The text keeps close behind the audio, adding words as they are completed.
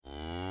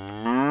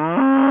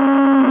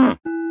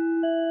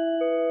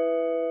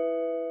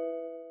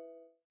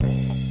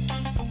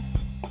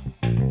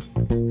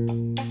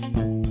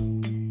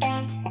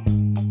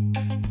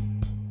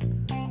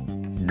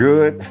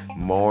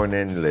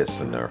and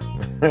listener.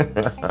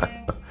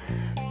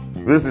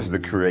 This is the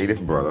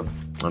Creative Brother,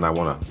 and I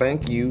want to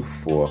thank you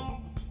for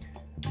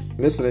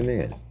listening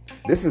in.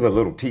 This is a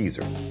little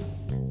teaser.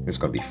 It's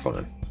gonna be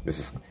fun.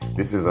 This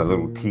is a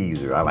little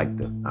teaser. I like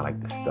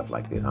the stuff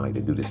like this. I like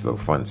to do this little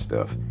fun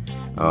stuff.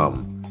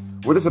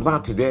 What it's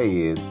about today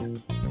is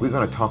we're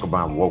gonna talk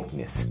about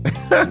wokeness.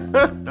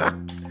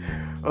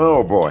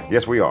 Oh boy,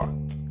 yes we are.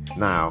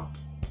 Now,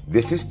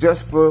 this is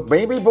just for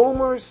baby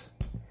boomers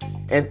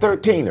and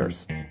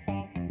 13ers.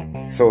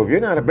 So if you're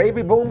not a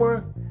baby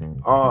boomer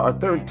or a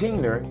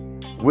 13er,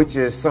 which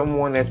is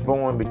someone that's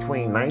born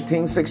between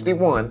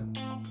 1961,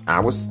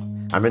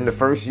 I'm in the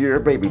first year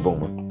of baby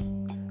boomer.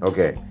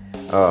 Okay.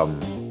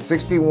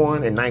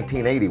 61 and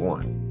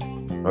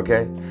 1981.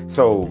 Okay.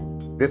 So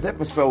this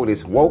episode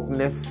is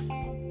Wokeness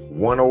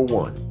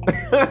 101.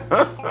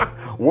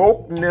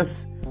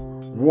 Wokeness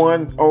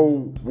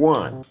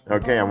 101.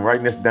 Okay, I'm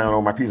writing this down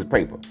on my piece of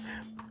paper.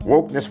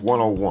 Wokeness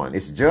 101.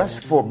 It's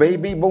just for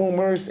baby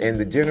boomers and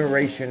the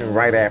generation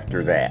right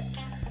after that.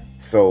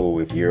 So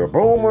if you're a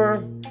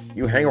boomer,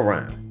 you hang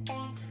around.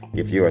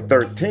 If you're a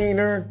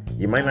 13er,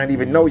 you might not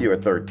even know you're a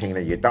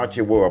 13er. You thought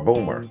you were a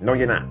boomer. No,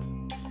 you're not.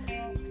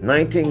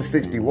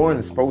 1961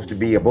 is supposed to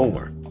be a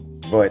boomer.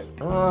 But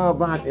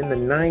about in the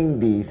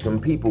 90s, some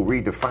people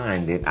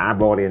redefined it. I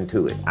bought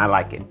into it. I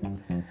like it.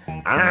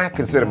 I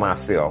consider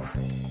myself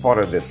part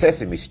of the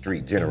Sesame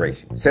Street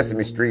generation.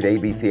 Sesame Street,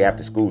 ABC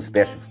after school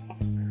specials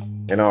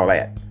and all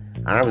that.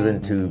 I was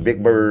into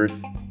Big Bird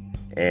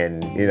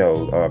and,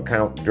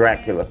 Count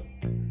Dracula,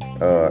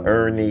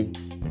 Ernie,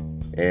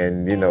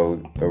 and,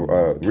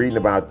 reading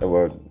about,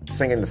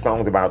 singing the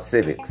songs about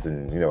civics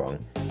and,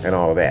 and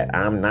all that.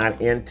 I'm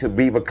not into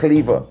Beaver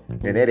Cleaver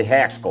and Eddie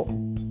Haskell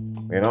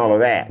and all of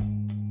that.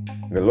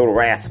 The Little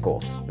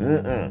Rascals.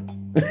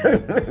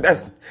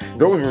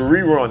 Those were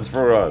reruns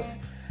for us.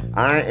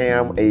 I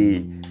am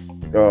a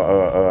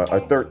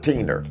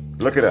 13er.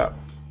 Look it up.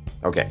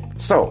 Okay,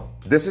 so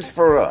this is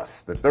for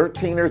us, the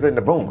 13ers and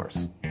the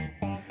boomers.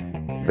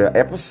 The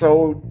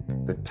episode,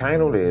 the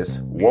title is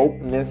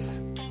Wokeness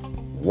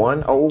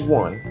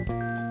 101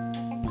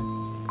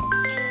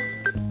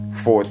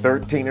 for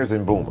 13ers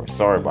and boomers.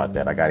 Sorry about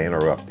that. I got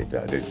interrupted.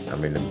 It's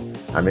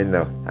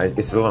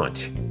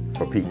lunch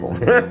for people.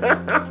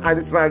 I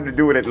decided to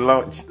do it at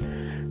lunch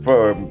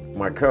for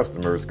my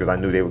customers because I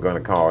knew they were going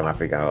to call, and I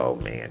figured, oh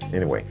man.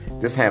 Anyway,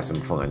 just have some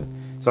fun.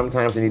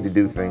 Sometimes you need to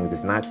do things.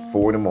 It's not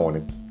 4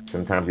 a.m.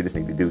 Sometimes you just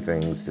need to do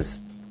things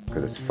just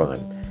because it's fun.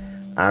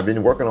 I've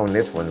been working on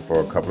this one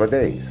for a couple of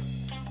days,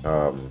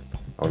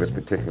 on this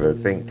particular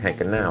think tank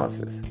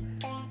analysis.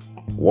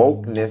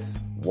 Wokeness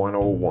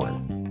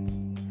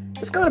 101.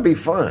 It's going to be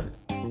fun.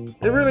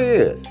 It really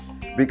is.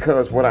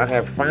 Because what I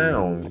have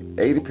found,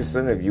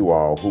 80% of you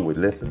all who would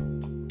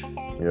listen,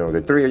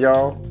 the 3 of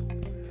y'all,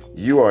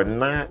 you are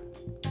not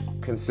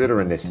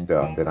considering this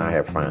stuff that I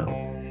have found.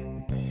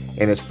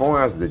 And as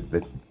far as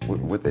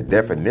what the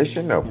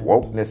definition of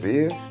wokeness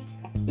is,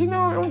 I'm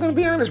going to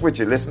be honest with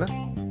you, listener.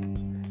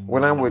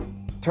 When I would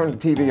turn the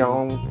TV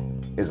on,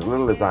 as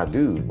little as I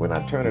do, when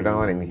I turn it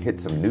on and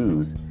hit some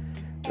news,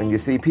 and you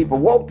see people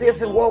woke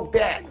this and woke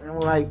that, I'm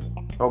like,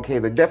 okay,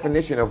 the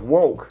definition of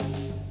woke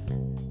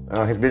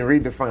has been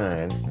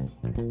redefined,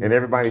 and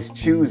everybody's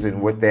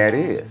choosing what that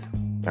is.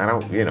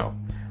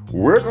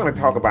 We're going to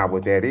talk about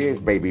what that is,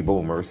 baby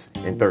boomers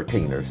and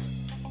 13ers.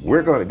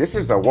 This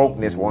is a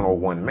Wokeness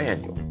 101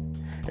 manual.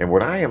 And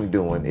what I am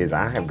doing is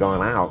I have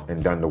gone out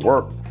and done the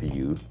work for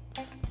you.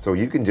 So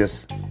you can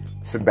just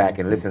sit back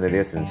and listen to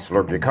this and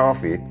slurp your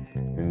coffee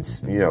and,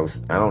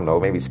 I don't know,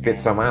 maybe spit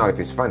some out if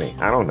it's funny.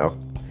 I don't know.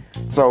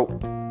 So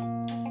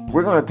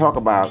we're going to talk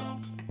about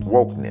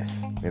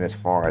wokeness, and as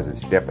far as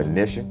its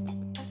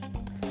definition,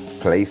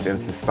 place in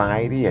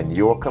society and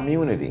your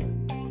community,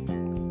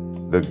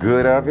 the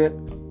good of it,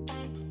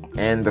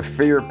 and the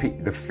fear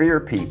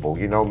people.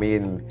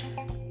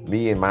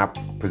 Me and my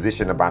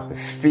position about the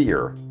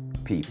fear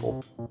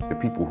people, the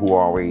people who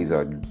always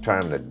are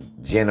trying to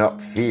gin up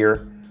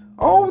fear.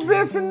 Oh,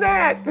 this and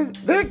that.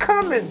 They're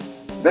coming.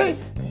 They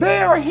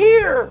are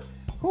here.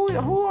 Who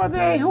are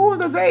they? Who are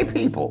the they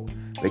people?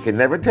 They can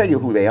never tell you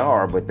who they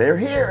are, but they're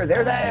here.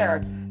 They're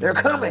there. They're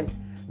coming.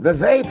 The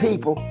they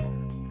people.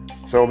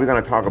 So we're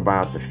going to talk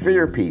about the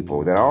fear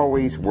people that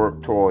always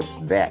work towards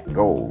that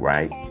goal,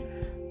 right?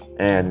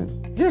 And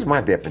here's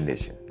my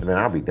definition, and then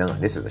I'll be done.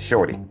 This is a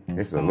shorty.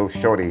 This is a little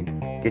shorty.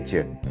 Get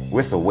your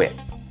whistle wet.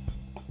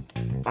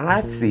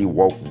 I see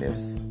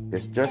wokeness.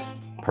 It's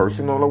just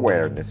personal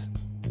awareness.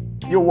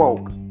 You're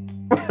woke.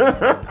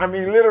 I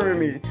mean,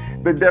 literally,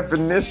 the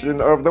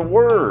definition of the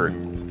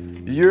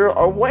word. You're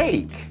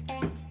awake.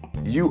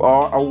 You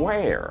are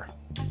aware.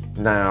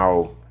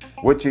 Now,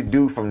 what you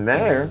do from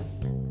there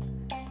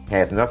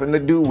has nothing to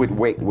do with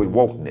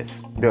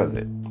wokeness, does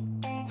it?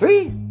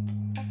 See?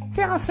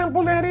 See how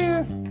simple that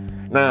is?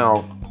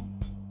 Now,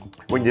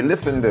 when you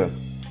listen to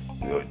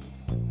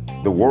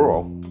the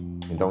world,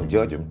 and don't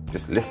judge them,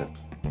 just listen.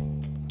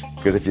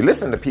 Because if you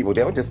listen to people,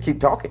 they'll just keep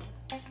talking.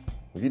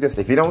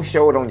 If you don't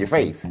show it on your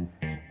face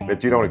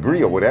that you don't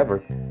agree or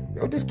whatever,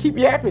 they'll just keep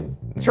yapping.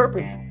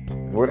 chirping,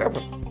 whatever,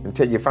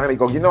 until you finally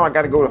go, I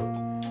got to go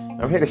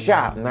I'm here to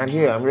shop. I'm not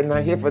here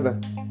for the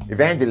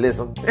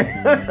evangelism.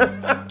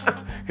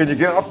 Can you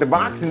get off the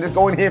box and just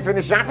go in here and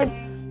finish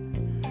shopping?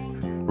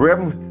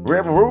 Reverend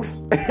Ruth?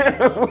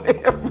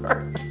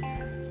 Whatever.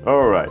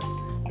 All right.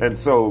 And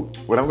so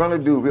what I'm going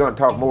to do, we're going to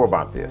talk more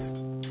about this.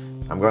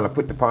 I'm going to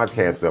put the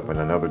podcast up in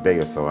another day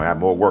or so. I have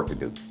more work to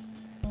do.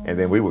 And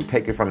then we will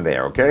take it from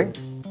there, okay?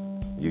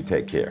 You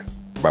take care.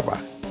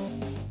 Bye-bye.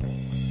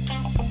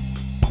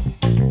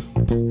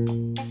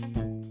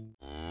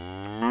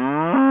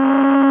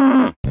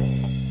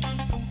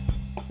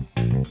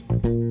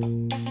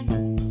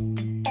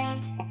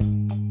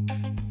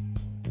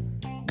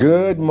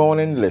 Good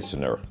morning,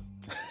 listener.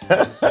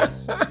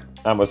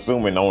 I'm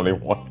assuming only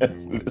one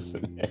is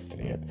listening.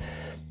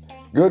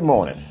 Good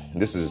morning.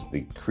 This is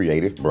the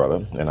Creative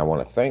Brother, and I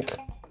want to thank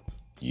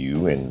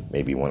you and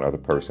maybe one other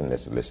person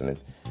that's listening.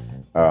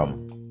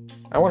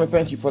 I want to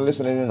thank you for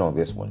listening in on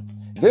this one.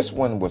 This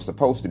one was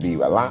supposed to be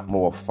a lot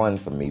more fun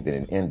for me than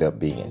it ended up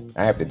being.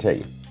 I have to tell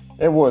you,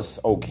 it was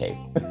okay.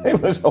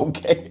 It was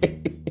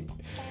okay.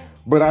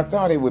 But I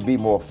thought it would be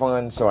more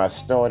fun, so I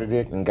started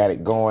it and got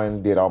it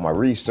going, did all my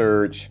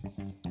research.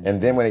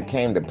 And then when it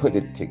came to put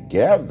it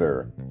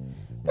together,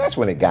 that's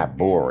when it got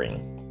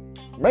boring.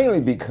 Mainly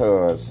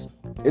because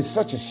it's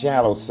such a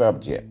shallow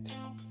subject.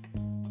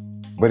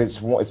 But it's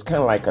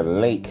kind of like a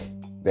lake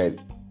that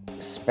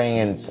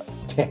spans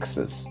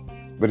Texas,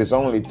 but it's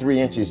only 3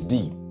 inches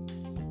deep.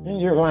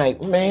 And you're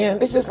like, man,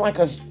 this is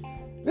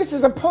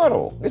a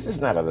puddle. This is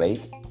not a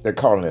lake. They're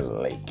calling it a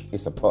lake.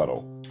 It's a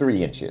puddle,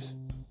 3 inches.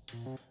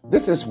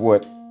 This is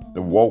what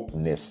the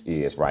wokeness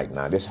is right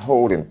now. This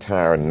whole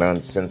entire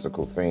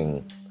nonsensical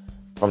thing,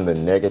 from the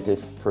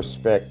negative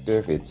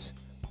perspective, it's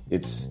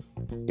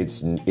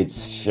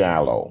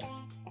shallow.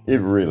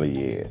 It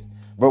really is.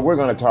 But we're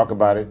going to talk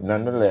about it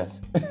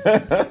nonetheless.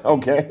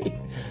 Okay?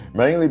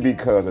 Mainly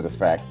because of the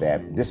fact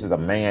that this is a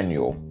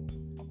manual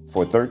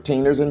for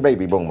 13ers and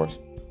baby boomers.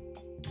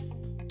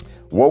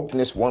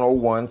 Wokeness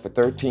 101 for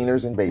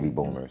 13ers and baby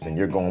boomers. And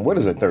you're going, what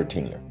is a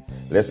 13er?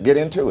 Let's get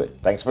into it.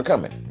 Thanks for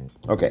coming.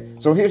 Okay,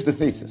 so here's the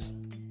thesis.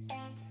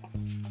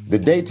 The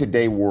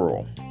day-to-day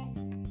world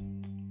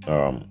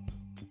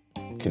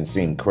can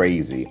seem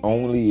crazy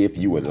only if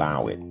you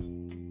allow it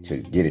to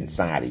get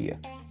inside of you.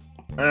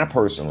 I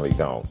personally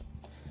don't.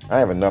 I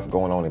have enough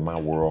going on in my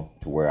world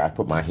to where I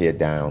put my head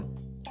down,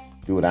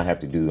 do what I have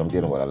to do. I'm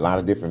dealing with a lot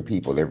of different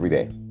people every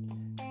day.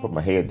 Put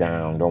my head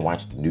down, don't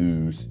watch the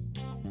news,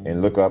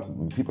 and look up.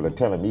 People are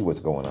telling me what's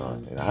going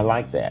on, and I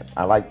like that.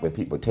 I like when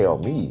people tell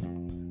me,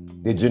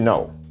 did you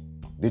know?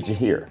 Did you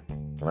hear?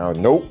 And I go,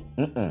 nope.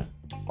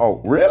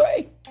 Oh,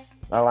 really?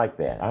 I like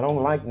that. I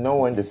don't like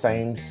knowing the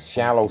same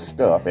shallow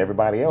stuff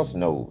everybody else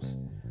knows.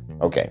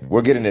 Okay,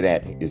 we'll get into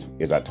that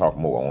as I talk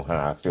more on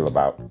how I feel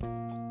about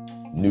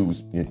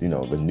news,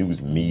 the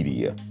news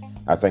media.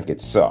 I think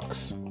it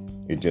sucks.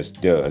 It just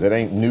does. It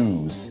ain't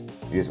news.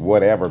 It's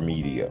whatever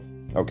media.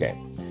 Okay.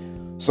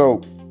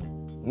 So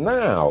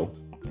now,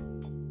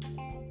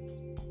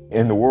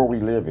 in the world we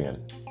live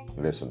in,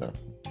 listener,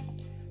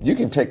 you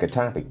can take a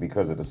topic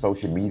because of the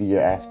social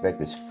media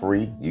aspect. It's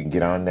free. You can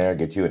get on there,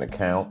 get you an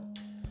account,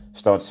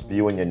 start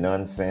spewing your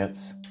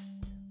nonsense,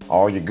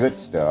 all your good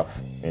stuff.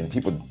 And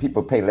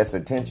people pay less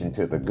attention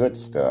to the good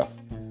stuff,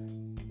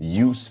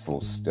 useful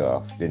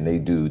stuff, than they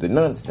do the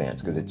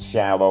nonsense because it's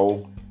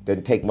shallow,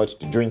 doesn't take much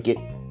to drink it.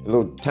 A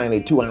little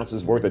tiny 2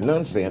 ounces worth of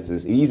nonsense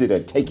is easy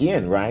to take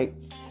in, right?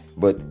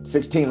 But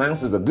 16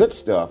 ounces of good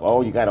stuff,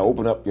 you got to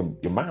open up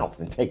your mouth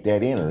and take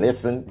that in and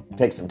listen,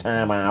 take some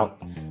time out.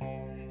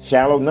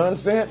 Shallow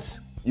nonsense,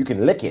 you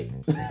can lick it.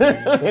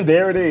 And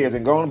there it is,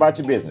 and go on about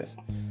your business.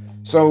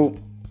 So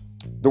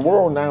the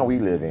world now we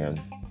live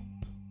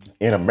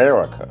in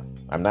America,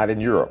 I'm not in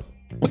Europe.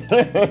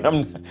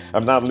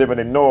 I'm not living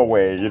in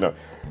Norway,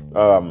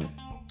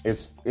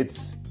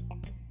 It's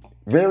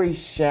very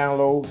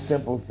shallow,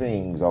 simple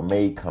things are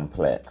made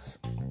complex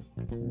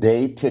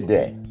day to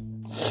day.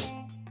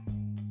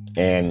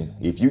 And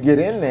if you get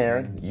in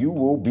there, you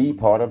will be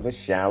part of the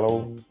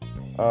shallow,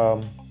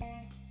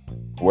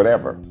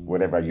 whatever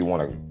you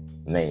want to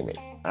name it.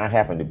 I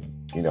happen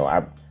to,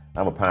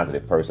 I'm a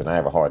positive person. I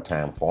have a hard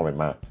time forming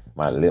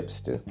my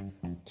lips to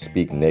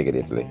speak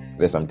negatively.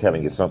 Unless I'm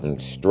telling you something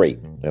straight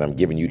and I'm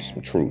giving you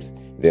some truth,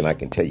 then I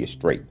can tell you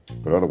straight.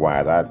 But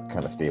otherwise, I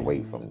kind of stay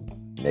away from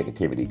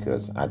negativity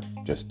because I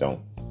just don't.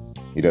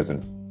 It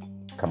doesn't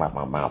come out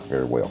my mouth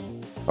very well.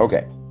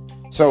 Okay,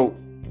 so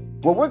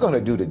what we're going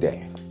to do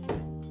today,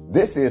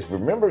 this is,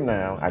 remember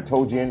now, I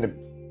told you in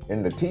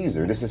the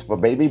teaser, this is for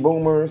baby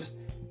boomers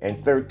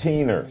and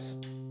 13ers.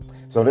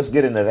 So let's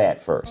get into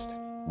that first.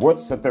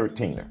 What's a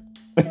 13er?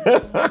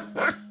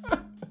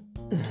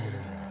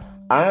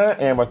 I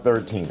am a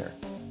 13er.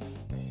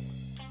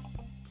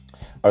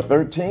 A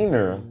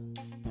 13er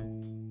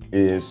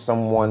is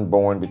someone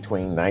born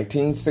between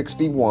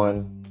 1961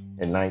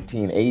 and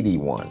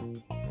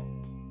 1981.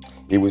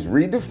 It was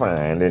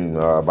redefined in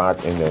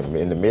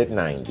the mid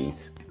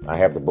 90s. I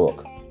have the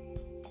book.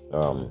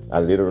 I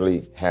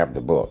literally have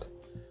the book.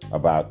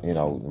 about,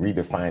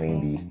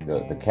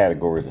 redefining the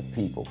categories of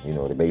people.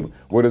 The baby.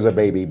 What is a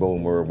baby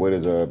boomer? What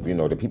is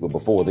the people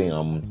before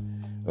them,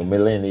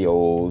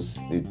 millennials?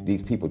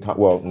 These people talk.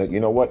 Well, you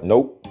know what?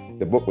 Nope.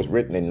 The book was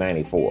written in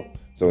 '94,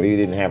 so they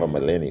didn't have a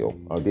millennial.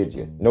 Oh, did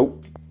you?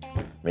 Nope.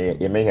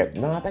 It may have.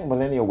 No, I think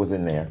millennial was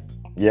in there.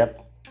 Yep.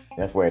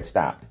 That's where it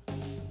stopped.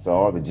 So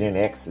all the Gen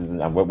X's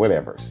and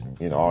whatever's,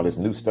 all this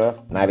new stuff,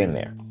 not in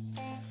there.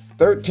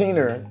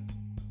 13er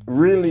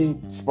really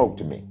spoke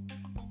to me.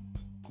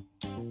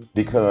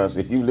 Because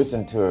if you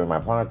listen to my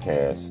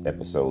podcast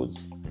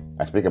episodes,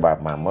 I speak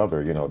about my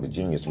mother, the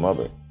genius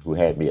mother who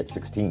had me at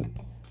 16.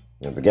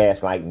 The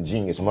gaslighting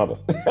genius mother.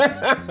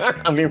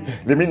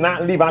 Let me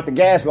not leave out the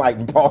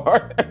gaslighting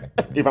part,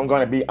 if I'm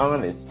going to be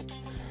honest.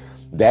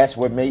 That's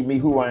what made me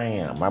who I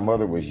am. My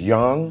mother was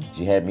young.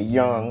 She had me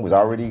young,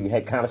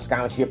 had kind of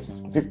scholarships,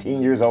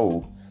 15 years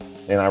old.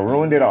 And I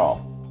ruined it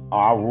all.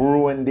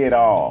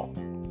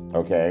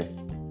 Okay?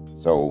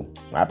 So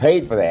I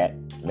paid for that.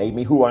 Made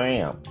me who I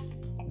am.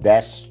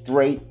 That's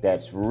straight.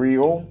 That's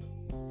real.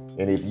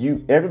 And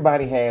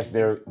everybody has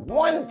their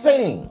one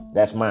thing.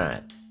 That's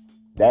mine.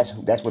 That's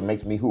what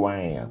makes me who I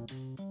am.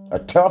 A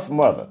tough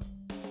mother.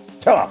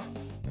 Tough.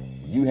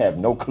 You have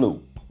no clue.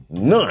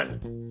 None.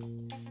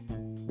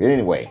 But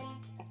anyway,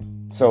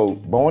 so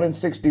born in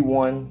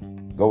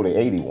 61, go to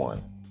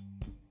 81.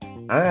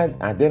 I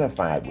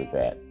identified with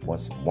that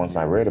once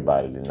I read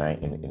about it in the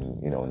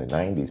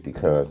 90s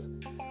because,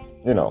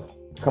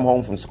 come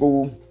home from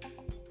school.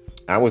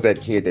 I was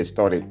that kid that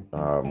started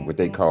what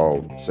they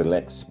called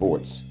select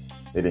sports.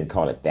 They didn't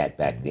call it that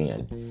back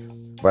then.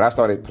 But I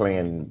started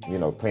playing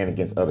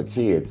against other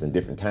kids in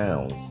different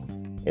towns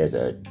as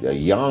a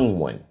young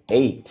one,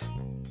 8.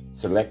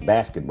 Select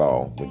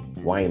basketball with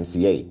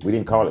YMCA. We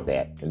didn't call it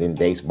that. And then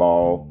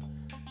baseball.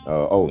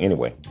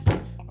 Anyway.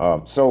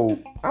 So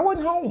I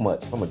wasn't home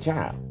much from a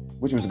child,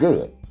 which was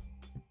good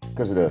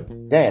because of the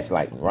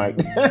gaslighting, right?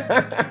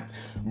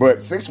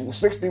 But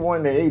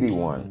 61 to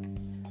 81.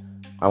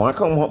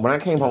 When I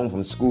came home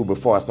from school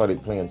before I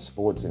started playing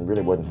sports and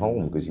really wasn't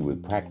home because you were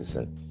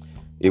practicing,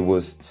 it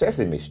was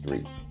Sesame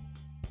Street.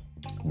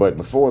 But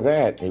before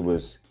that, it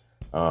was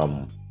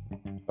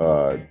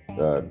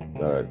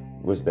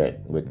what's that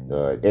with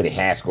Eddie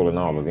Haskell and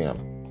all of them,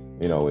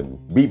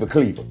 and Beaver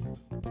Cleaver.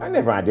 I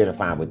never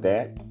identified with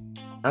that.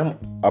 I'm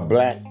a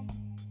black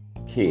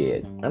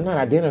kid. I'm not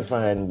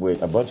identifying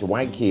with a bunch of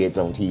white kids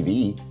on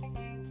TV,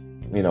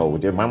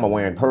 with their mama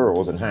wearing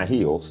pearls and high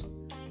heels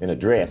in a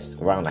dress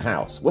around the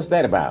house. What's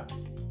that about?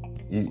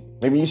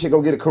 Maybe you should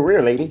go get a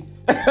career, lady.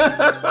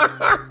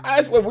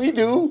 That's what we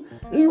do.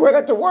 You wear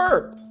that to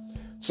work.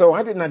 So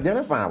I didn't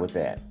identify with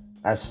that.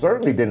 I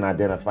certainly didn't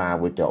identify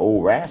with the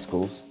old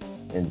Rascals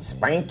and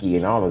Spanky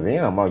and all of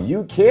them. Are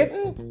you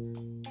kidding?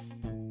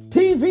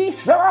 TV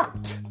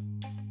sucked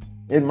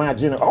in my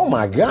generation. Oh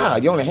my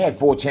God, you only had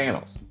 4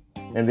 channels.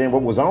 And then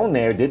what was on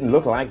there didn't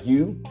look like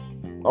you.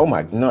 Oh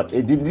my,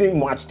 it didn't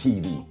watch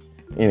TV.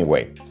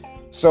 Anyway,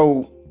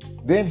 so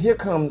then here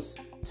comes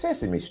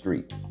Sesame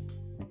Street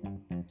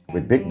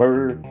with Big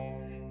Bird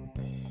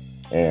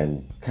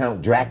and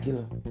Count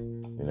Dracula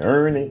and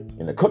Ernie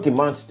and the Cookie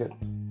Monster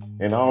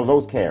and all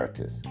those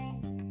characters.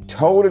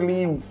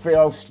 Totally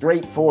fell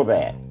straight for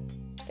that.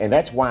 And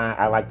that's why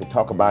I like to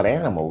talk about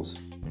animals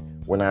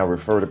when I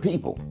refer to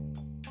people.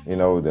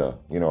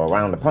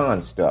 Around the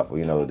pond stuff,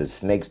 the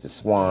snakes, the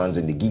swans,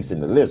 and the geese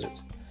and the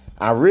lizards.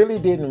 I really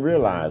didn't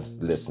realize,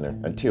 listener,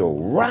 until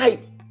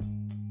right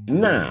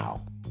now.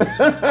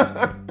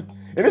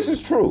 And this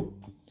is true.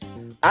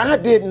 I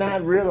did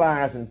not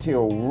realize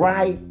until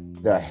right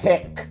the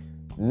heck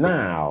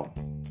now.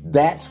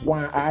 That's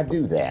why I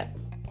do that.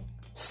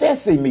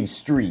 Sesame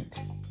Street.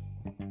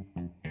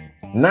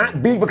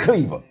 Not Beaver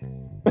Cleaver.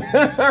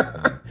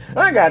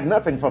 I got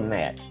nothing from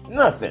that.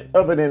 Nothing.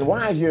 Other than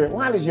why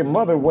does your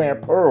mother wear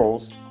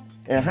pearls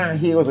and high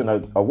heels and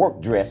a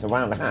work dress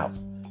around the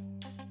house?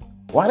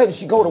 Why didn't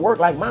she go to work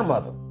like my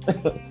mother?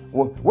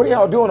 What are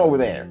y'all doing over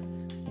there?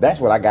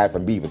 That's what I got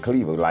from Beaver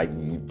Cleaver. Like,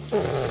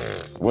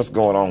 what's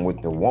going on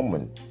with the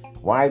woman?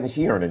 Why isn't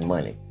she earning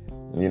money?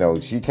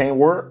 She can't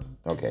work?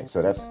 Okay,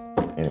 so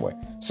anyway.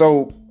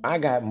 So I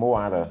got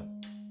more out of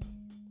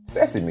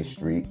Sesame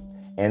Street.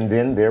 And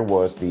then there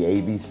was the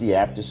ABC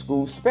After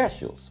School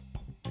Specials.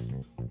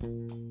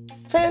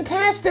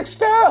 Fantastic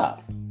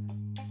stuff.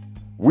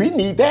 We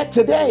need that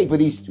today for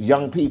these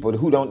young people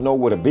who don't know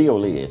what a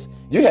bill is.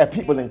 You have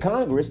people in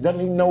Congress that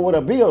don't even know what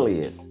a bill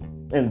is.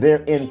 And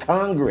they're in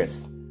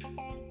Congress.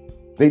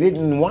 They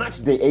didn't watch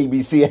the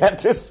ABC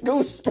After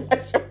School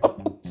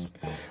Specials.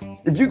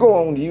 If you go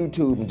on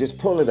YouTube and just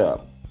pull it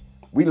up,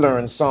 we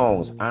learn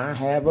songs. I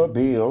have a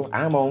bill.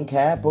 I'm on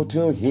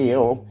Capitol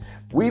Hill.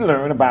 We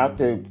learn about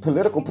the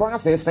political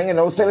process singing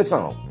those silly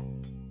songs.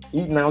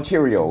 Eating out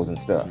Cheerios and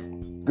stuff.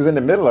 Because in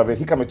the middle of it,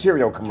 here come a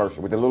Cheerio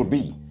commercial with a little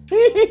bee.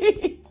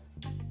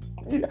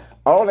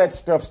 All that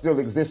stuff still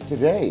exists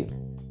today.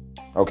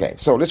 Okay,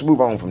 so let's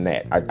move on from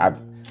that.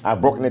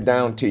 I've broken it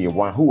down to you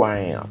who I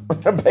am,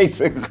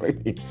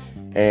 basically.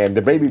 And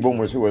the baby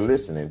boomers who are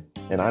listening,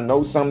 and I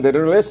know some that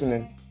are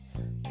listening,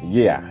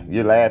 Yeah,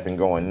 you're laughing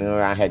going,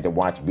 no, I had to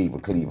watch Beaver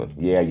Cleaver.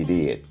 Yeah, you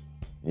did.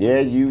 Yeah,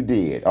 you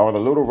did. All the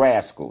little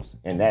rascals.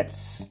 And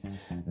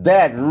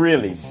that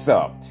really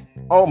sucked.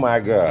 Oh my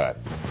God.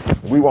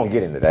 We won't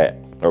get into that.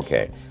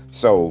 Okay.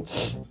 So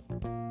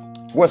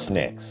what's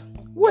next?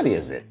 What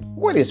is it?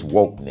 What is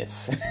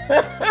wokeness?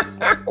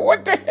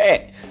 What the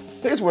heck?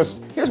 Here's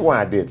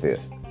why I did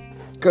this.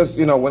 Because,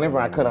 whenever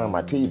I cut on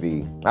my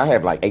TV, I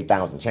have like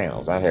 8,000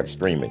 channels. I have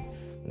streaming.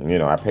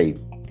 I pay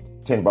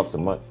 $10 a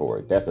month for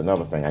it. That's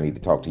another thing I need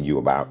to talk to you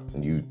about.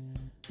 And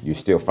you're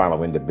still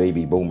following the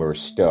baby boomer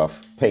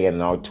stuff,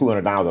 paying all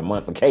 $200 a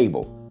month for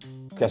cable.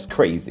 That's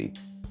crazy.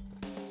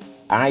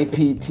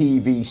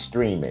 IPTV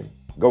streaming.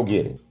 Go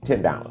get it.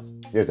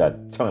 $10. There's a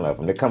ton of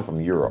them. They come from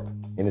Europe,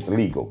 and it's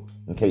legal,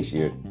 in case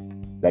you're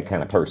that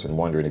kind of person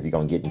wondering if you're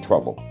going to get in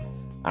trouble.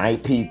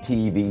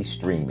 IPTV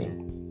streaming.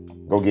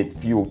 Go get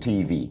Fuel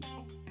TV,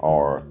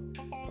 or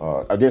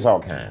there's all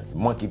kinds.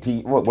 Monkey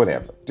TV,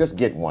 whatever. Just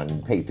get one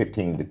and pay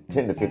 $10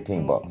 to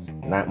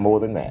 $15. Not more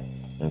than that.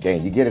 Okay,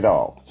 you get it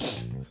all.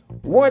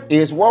 What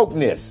is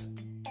wokeness?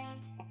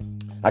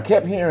 I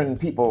kept hearing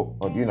people,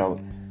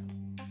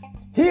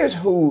 here's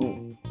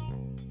who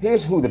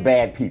the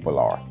bad people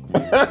are.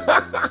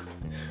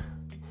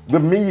 The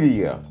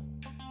media.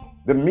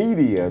 The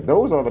media,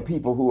 those are the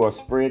people who are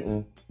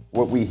spreading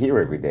what we hear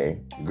every day,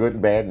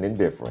 good, bad, and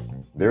indifferent.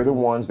 They're the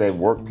ones that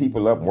work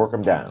people up and work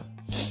them down.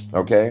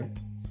 Okay?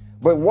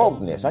 But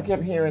wokeness, I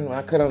kept hearing when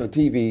I cut on the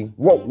TV,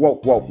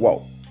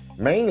 woke.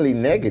 Mainly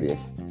negative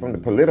from the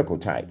political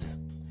types.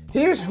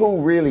 Here's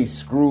who really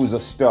screws the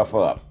stuff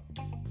up.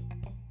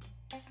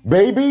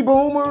 Baby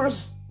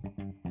boomers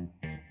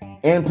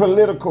and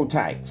political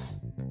types.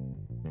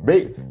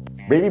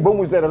 Baby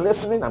boomers that are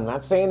listening, I'm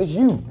not saying it's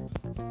you,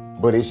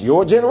 but it's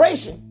your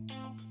generation.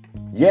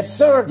 Yes,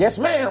 sir. Yes,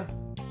 ma'am.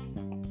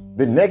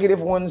 The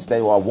negative ones,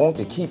 they all want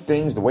to keep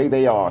things the way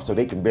they are so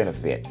they can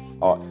benefit.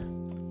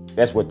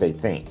 That's what they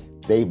think.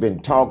 They've been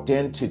talked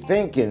into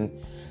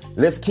thinking,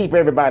 let's keep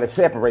everybody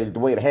separated the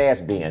way it has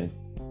been,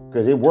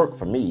 because it worked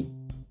for me.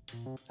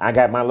 I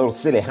got my little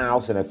city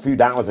house and a few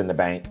dollars in the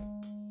bank.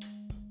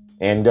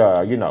 And,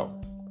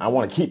 I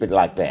want to keep it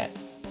like that.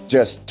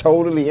 Just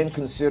totally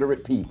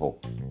inconsiderate people.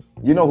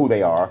 You know who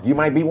they are. You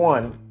might be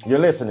one. You're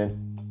listening.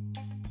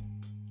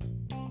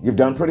 You've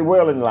done pretty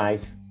well in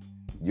life.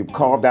 You've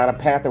carved out a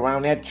path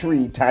around that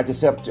tree, tied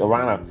yourself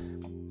around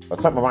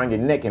something around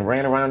your neck and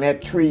ran around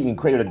that tree and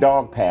created a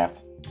dog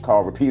path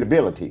called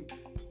repeatability.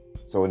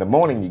 So in the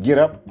morning you get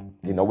up,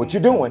 you know what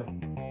you're doing.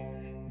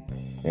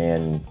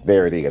 And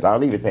there it is. I'll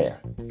leave it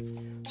there.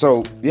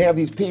 So you have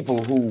these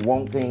people who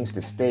want things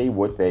to stay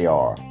what they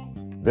are.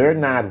 They're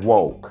not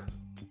woke.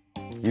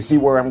 You see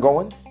where I'm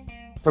going?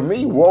 For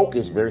me, woke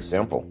is very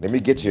simple. Let me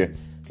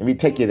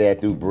take you there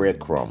through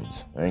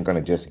breadcrumbs. I ain't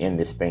gonna just end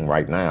this thing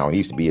right now. It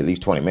used to be at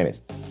least 20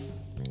 minutes.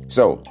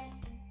 So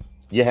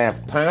you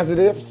have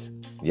positives,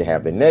 you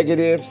have the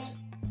negatives,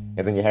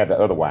 and then you have the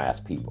otherwise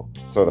people.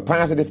 So the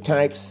positive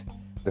types,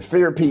 the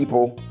fear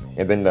people,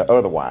 and then the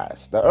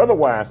otherwise. The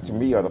otherwise to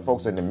me are the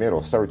folks in the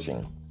middle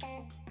searching.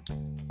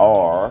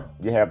 Or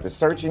you have the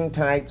searching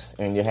types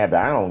and you have the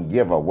I don't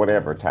give a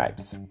whatever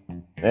types.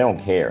 They don't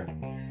care.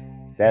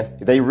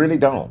 They really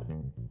don't.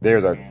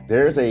 There's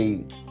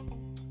a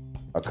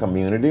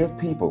community of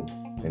people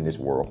in this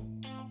world.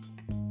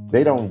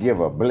 They don't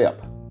give a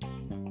blip.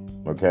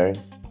 Okay?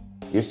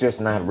 It's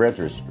just not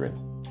registering.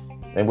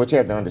 And what you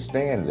have to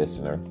understand,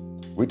 listener,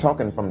 we're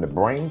talking from the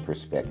brain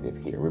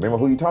perspective here. Remember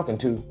who you're talking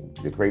to,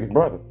 the creative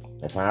brother.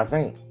 That's how I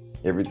think.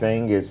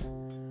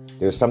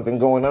 There's something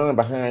going on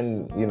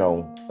behind,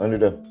 under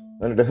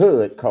the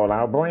hood called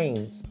our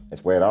brains.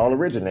 That's where it all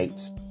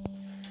originates.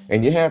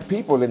 And you have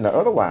people in the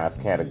otherwise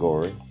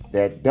category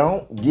that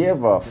don't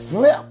give a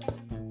flip.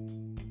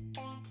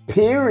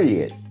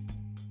 Period.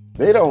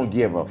 They don't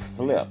give a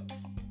flip.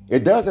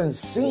 It doesn't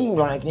seem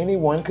like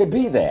anyone could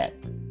be that.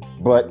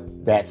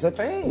 But that's a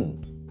thing.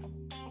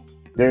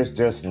 There's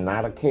just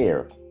not a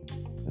care.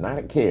 Not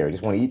a care.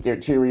 Just want to eat their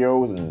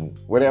Cheerios and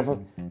whatever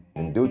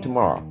and do it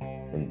tomorrow.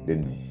 And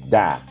then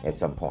die at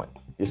some point.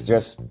 It's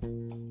just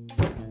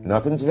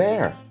nothing's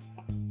there.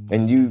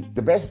 And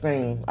the best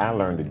thing I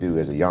learned to do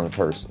as a young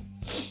person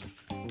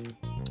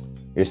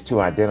is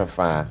to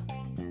identify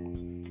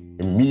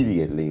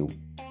immediately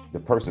the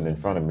person in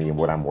front of me and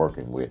what I'm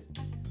working with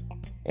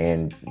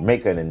and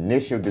make an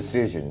initial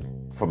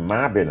decision for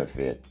my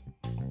benefit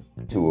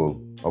to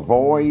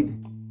avoid,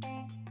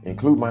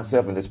 include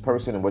myself in this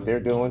person and what they're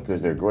doing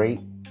because they're great,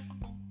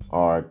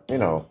 or, give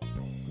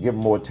them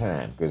more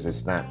time because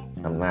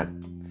I'm not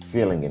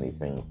feeling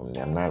anything from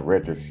them. I'm not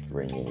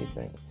registering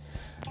anything.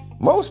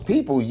 Most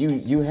people,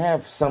 you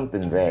have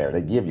something there.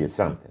 They give you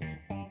something.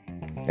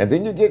 And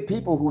then you get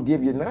people who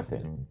give you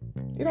nothing.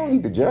 You don't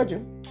need to judge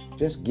them.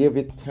 Just give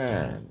it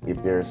time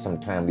if there's some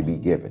time to be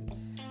given.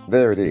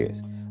 There it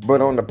is. But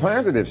on the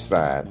positive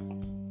side,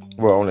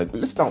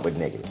 let's start with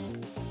negative.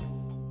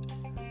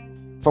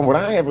 From what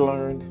I have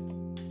learned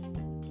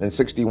in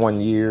 61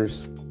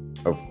 years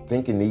of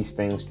thinking these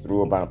things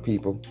through about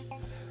people,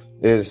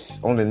 is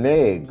on the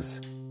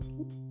negs,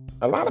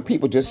 a lot of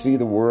people just see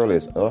the world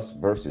as us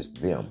versus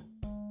them.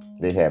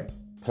 They have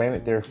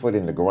planted their foot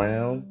in the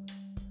ground.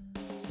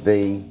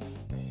 They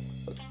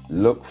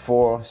look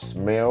for,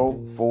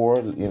 smell for,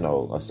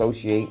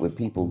 associate with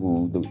people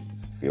who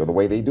feel the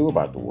way they do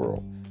about the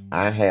world.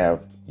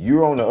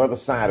 You're on the other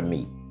side of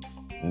me,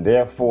 and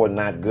therefore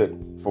not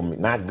good for me,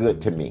 not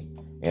good to me.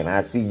 And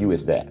I see you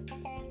as that.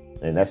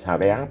 And that's how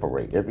they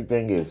operate.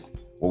 Everything is,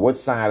 well, what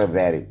side of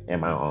that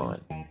am I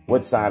on?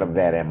 What side of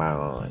that am I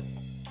on?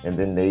 And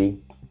then they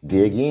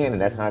dig in,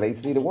 and that's how they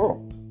see the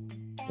world.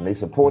 And they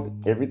support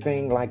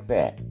everything like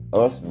that.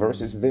 Us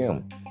versus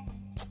them.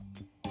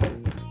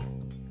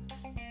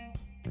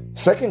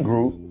 Second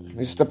group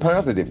is the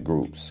positive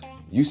groups.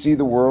 You see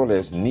the world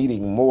as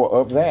needing more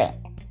of that.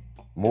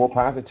 More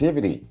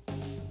positivity.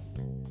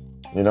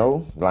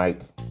 Like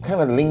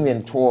kind of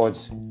leaning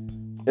towards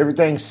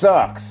everything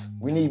sucks.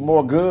 We need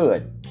more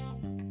good.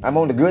 I'm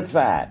on the good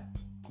side.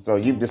 So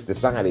you've just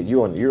decided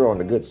you're on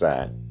the good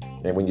side.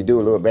 And when you do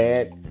a little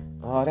bad,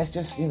 oh, that's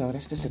just a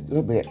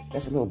little bit.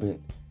 That's a little bit.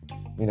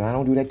 I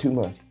don't do that too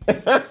much.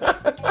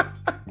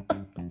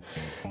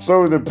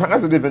 So the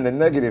positive and the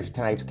negative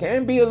types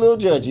can be a little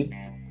judgy.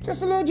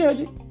 Just a little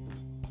judgy.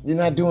 You're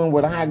not doing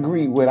what I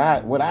agree, what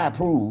I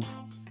approve.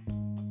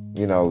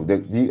 I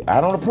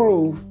don't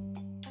approve.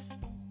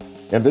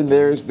 And then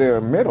there's the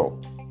middle.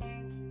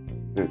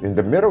 In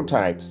the middle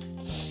types,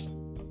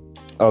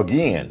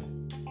 again,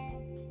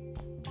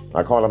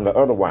 I call them the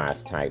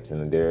otherwise types.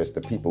 And then there's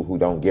the people who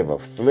don't give a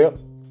flip.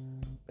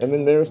 And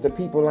then there's the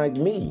people like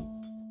me,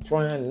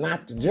 trying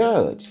not to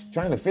judge,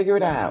 trying to figure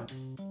it out,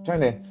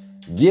 trying to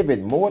give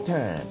it more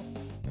time.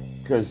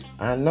 Because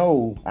I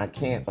know I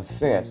can't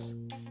assess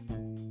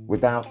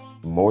without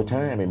more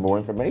time and more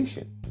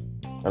information.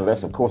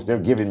 Unless, of course,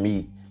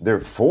 they're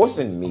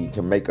forcing me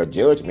to make a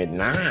judgment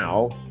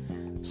now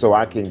so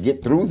I can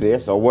get through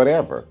this or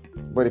whatever.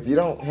 But if you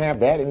don't have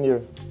that in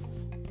your,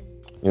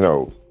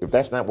 if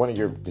that's not one of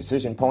your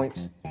decision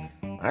points,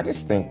 I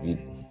just think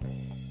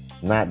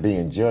not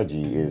being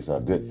judgy is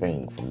a good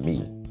thing for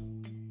me.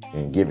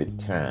 And give it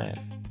time.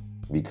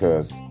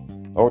 Because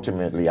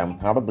ultimately, I'm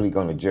probably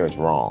going to judge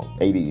wrong.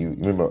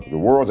 Remember, the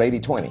world's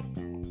 80-20.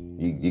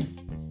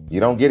 You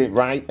don't get it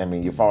right. I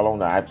mean, you fall on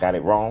the I've got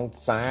it wrong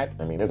side.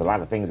 I mean, there's a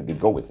lot of things that could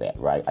go with that,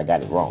 right? I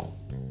got it wrong.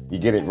 You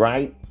get it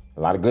right,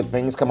 a lot of good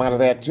things come out of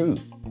that too.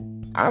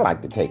 I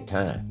like to take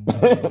time,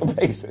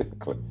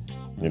 basically,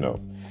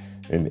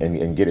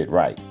 and get it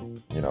right,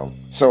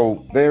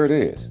 So there it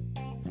is.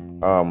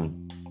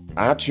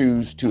 I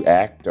choose to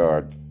act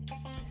or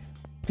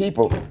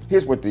people.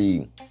 Here's what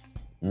the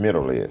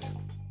middle is.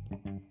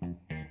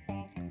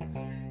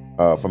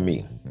 For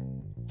me,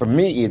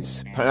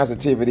 it's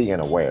positivity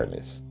and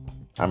awareness.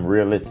 I'm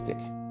realistic.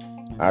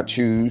 I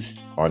choose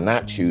or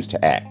not choose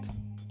to act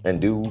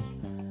and do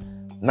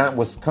not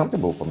what's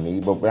comfortable for me,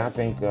 but what I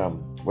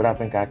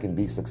think I can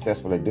be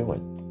successful at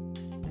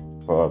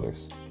doing for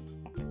others.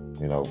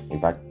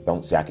 If I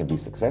don't say I can be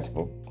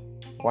successful,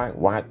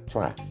 why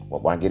try?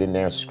 Well, why get in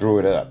there and screw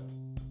it up?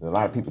 There's a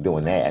lot of people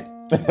doing that.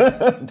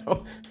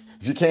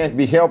 If you can't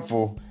be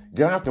helpful,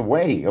 get out the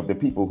way of the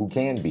people who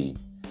can be,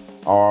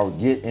 or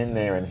get in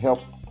there and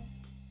help.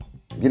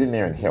 Get in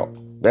there and help.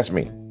 That's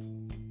me.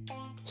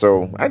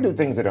 So I do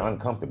things that are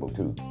uncomfortable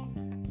too,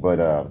 but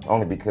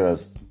only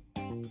because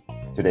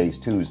today's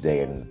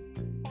Tuesday and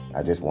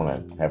I just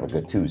want to have a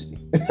good Tuesday.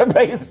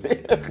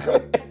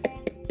 Basically.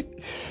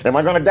 Am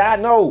I going to die?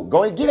 No.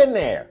 Go and get in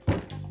there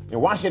and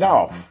wash it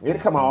off.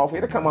 It'll come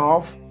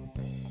off.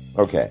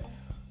 Okay.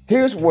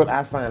 Here's what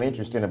I find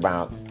interesting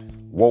about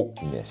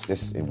wokeness,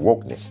 this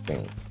wokeness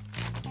thing.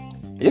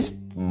 It's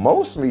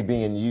mostly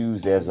being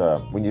used as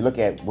when you look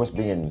at what's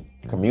being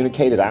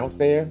communicated out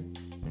there,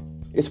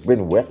 it's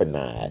been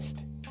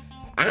weaponized.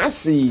 I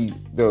see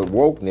the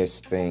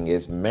wokeness thing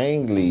as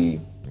mainly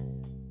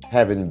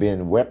having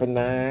been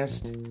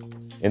weaponized,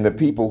 and the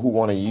people who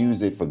want to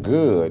use it for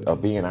good are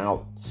being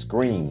out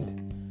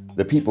screamed.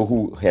 The people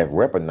who have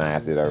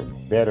weaponized it are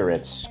better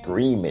at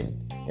screaming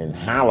and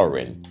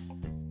hollering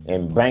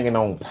and banging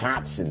on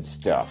pots and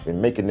stuff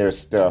and making their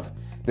stuff.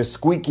 The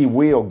squeaky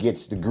wheel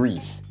gets the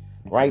grease.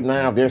 Right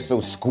now, they're so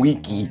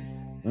squeaky,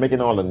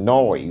 making all the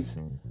noise.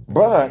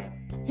 But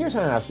here's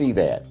how I see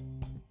that.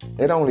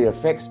 It only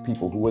affects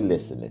people who are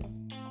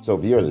listening. So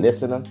if you're a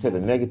listener to the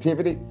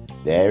negativity,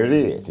 there it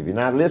is. If you're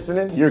not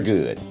listening, you're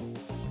good.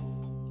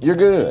 You're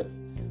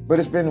good. But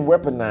it's been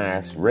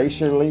weaponized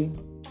racially,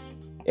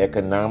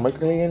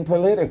 economically, and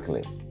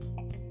politically.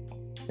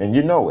 And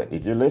you know it.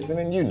 If you're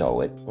listening, you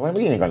know it. Well,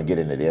 we ain't going to get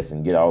into this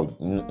and get all,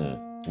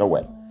 no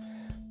way.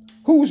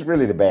 Who's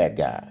really the bad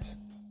guys?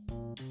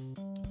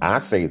 I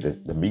say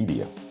the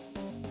media.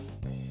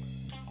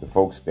 The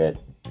folks that,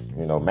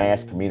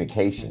 mass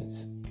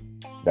communications.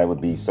 That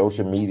would be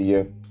social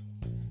media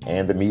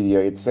and the media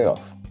itself.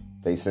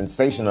 They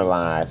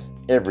sensationalize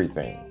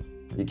everything.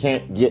 You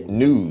can't get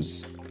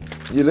news.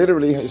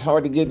 It's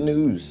hard to get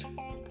news.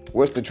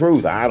 What's the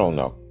truth? I don't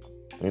know.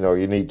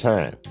 You need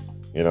time.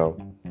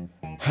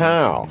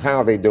 How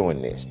are they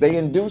doing this? They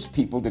induce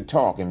people to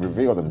talk and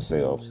reveal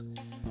themselves.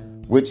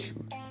 which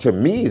to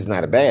me is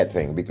not a bad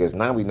thing because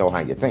now we know how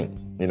you think.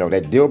 You know,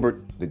 that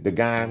Dilbert, the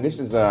guy, this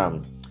is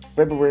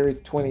February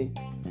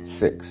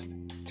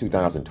 26th,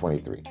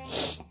 2023.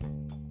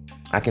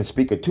 I can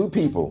speak of two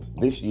people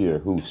this year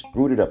who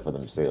screwed it up for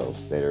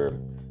themselves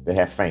that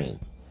have fame.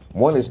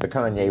 One is the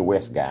Kanye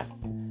West guy,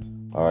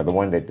 the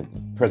one that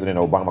President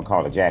Obama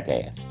called a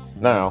jackass.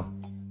 Now,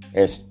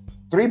 there's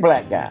three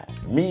black guys,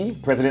 me,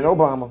 President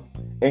Obama,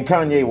 and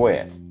Kanye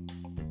West.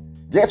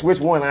 Guess which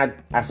one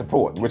I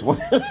support? Which one?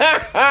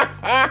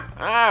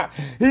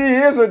 He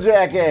is a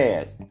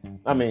jackass.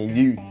 I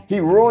mean, he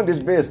ruined his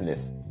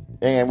business.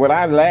 And what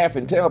I laugh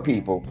and tell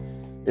people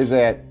is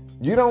that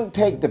you don't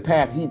take the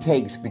path he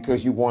takes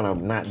because you want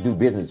to not do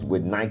business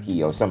with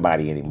Nike or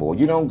somebody anymore.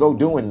 You don't go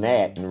doing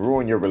that and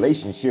ruin your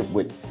relationship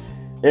with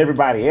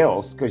everybody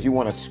else because you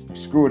want to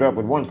screw it up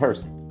with one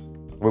person,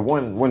 with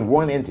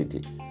one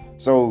entity.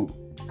 So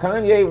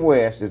Kanye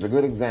West is a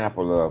good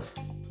example of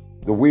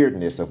the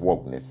weirdness of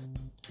wokeness.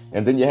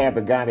 And then you have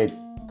the guy that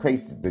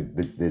created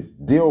the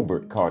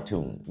Dilbert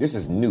cartoon. This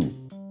is new.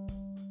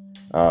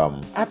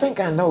 I think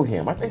I know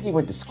him. I think he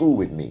went to school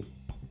with me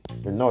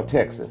in North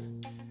Texas.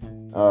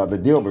 The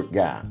Dilbert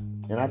guy.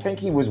 And I think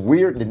he was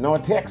weird in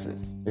North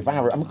Texas. I'm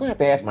going to have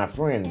to ask my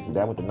friends that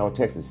I went to North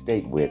Texas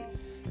State with.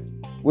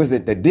 Was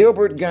it the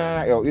Dilbert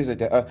guy or is it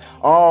the...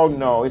 oh,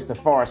 no, it's the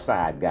Far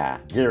Side guy,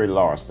 Gary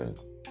Larson.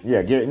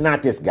 Yeah, Gary,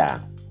 not this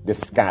guy, this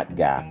Scott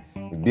guy,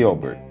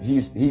 Dilbert.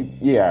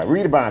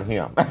 Read about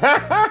him.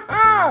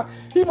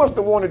 He must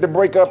have wanted to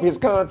break up his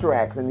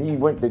contracts and he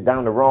went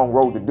down the wrong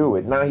road to do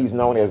it. Now he's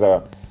known as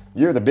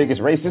you're the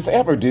biggest racist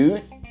ever,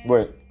 dude.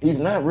 But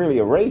he's not really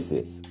a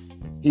racist.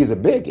 He's a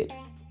bigot.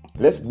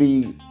 Let's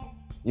be,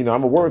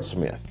 I'm a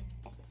wordsmith.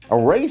 A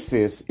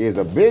racist is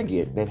a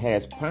bigot that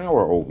has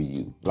power over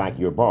you, like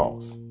your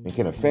boss, and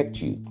can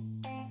affect you.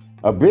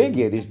 A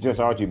bigot is just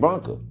Archie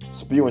Bunker,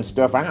 spewing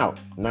stuff out.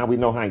 Now we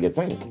know how you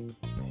think.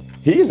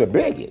 He's a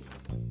bigot.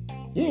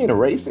 He ain't a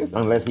racist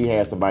unless he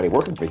has somebody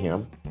working for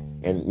him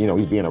and,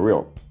 he's being a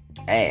real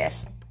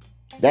ass.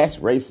 That's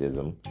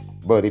racism.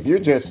 But if you're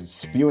just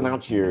spewing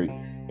out your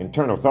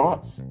internal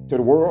thoughts to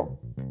the world,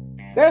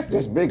 that's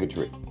just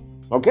bigotry.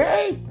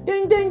 Okay?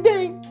 Ding, ding,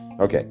 ding.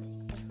 Okay.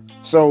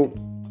 So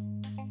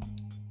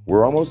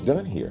we're almost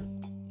done here.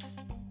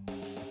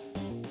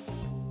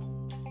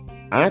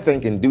 I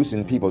think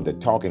inducing people to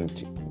talk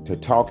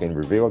and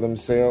reveal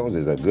themselves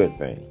is a good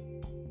thing.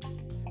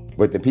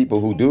 But the people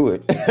who do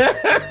it,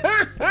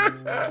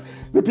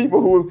 the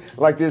people who,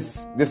 like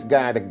this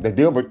guy, the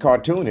Dilbert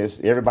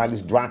cartoonist,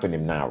 everybody's dropping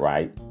him now,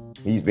 right?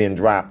 He's been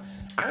dropped.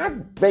 I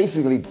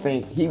basically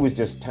think he was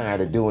just tired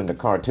of doing the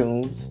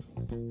cartoons.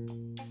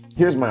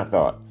 Here's my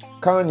thought.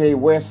 Kanye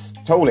West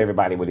told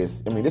everybody with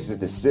this. This is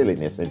the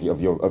silliness of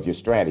your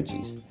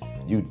strategies.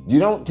 You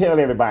don't tell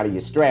everybody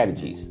your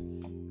strategies.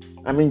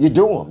 You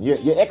do them.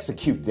 You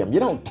execute them. You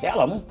don't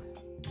tell them.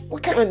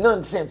 What kind of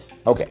nonsense?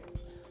 Okay.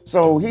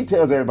 So he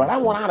tells everybody, I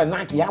want out of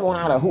Nike. I want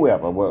out of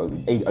whoever. Well,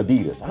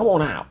 Adidas. I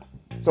want out.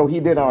 So he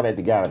did all that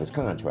to get out of his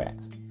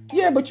contracts.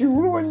 Yeah, but you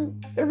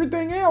ruined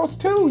everything else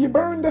too. You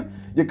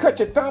cut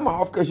your thumb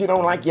off because you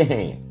don't like your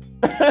hand.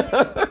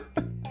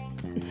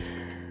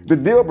 The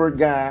Dilbert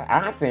guy,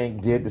 I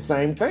think, did the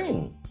same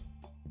thing.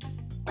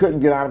 Couldn't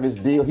get out of his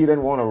deal. He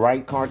doesn't want to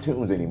write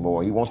cartoons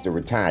anymore. He wants to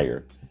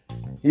retire.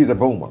 He's a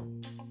boomer.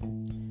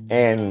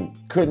 And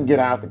couldn't get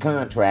out the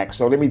contract,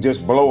 so let me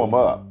just blow him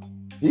up.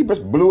 He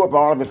just blew up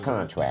all of his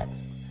contracts.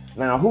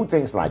 Now, who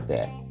thinks like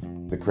that?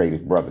 The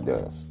creative brother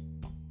does.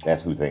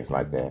 That's who thinks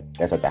like that.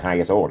 That's at the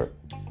highest order.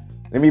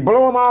 Let me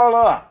blow them all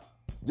up.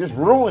 Just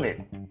ruin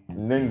it.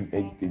 And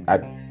then,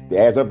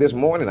 as of this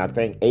morning, I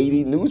think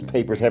 80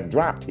 newspapers have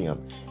dropped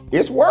him.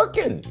 It's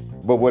working.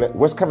 But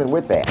what's coming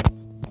with that?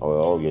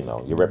 Oh,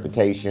 your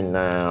reputation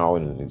now,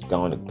 and it's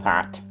gone to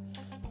pot,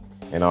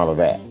 and all of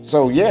that.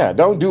 So, yeah,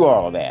 don't do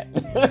all of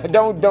that.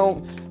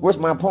 Don't. What's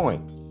my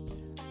point?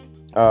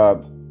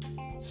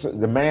 So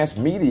the mass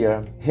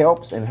media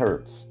helps and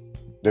hurts.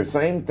 The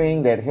same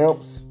thing that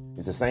helps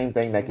is the same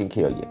thing that can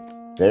kill you.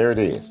 There it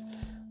is.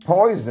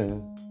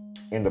 Poison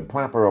in the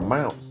proper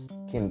amounts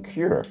can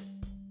cure.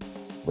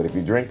 But if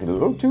you drink a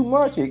little too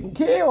much, it can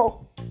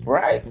kill.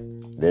 Right?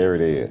 There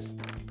it is.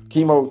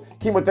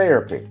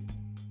 Chemotherapy.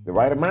 The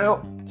right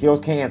amount kills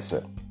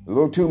cancer. A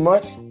little too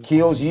much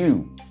kills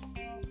you.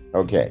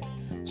 Okay.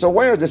 So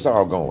where is this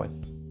all going?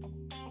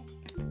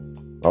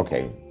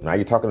 Okay, now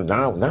you're talking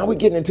now we're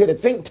getting into the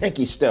think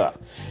tanky stuff.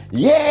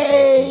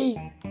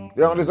 Yay!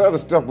 All this other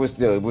stuff was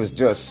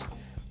just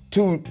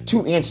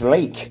 2-inch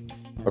lake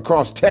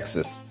across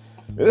Texas.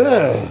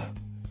 Ugh.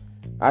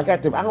 I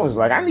was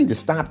like, I need to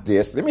stop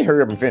this. Let me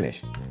hurry up and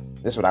finish.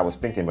 This is what I was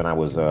thinking when I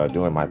was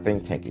doing my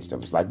think tanky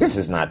stuff. It's like, this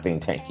is not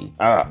think tanky.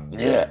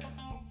 Yeah.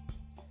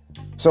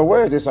 So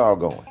where is this all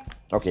going?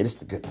 Okay, this is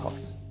the good part.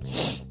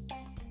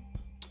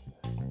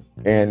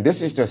 And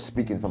this is just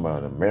speaking from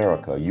an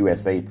America,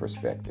 USA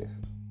perspective.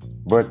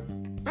 But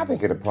I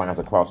think it applies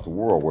across the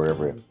world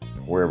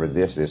wherever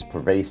this is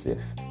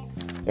pervasive.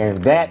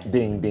 And that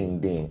ding, ding,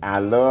 ding. I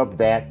love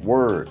that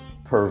word.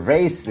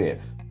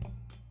 Pervasive.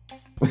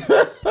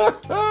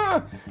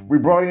 We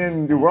brought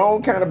in the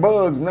wrong kind of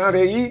bugs. Now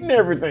they're eating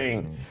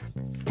everything.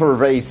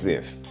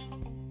 Pervasive.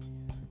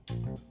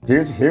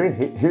 Here's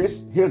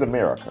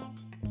America.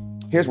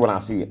 Here's what I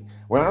see.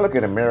 When I look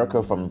at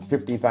America from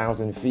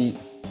 50,000 feet,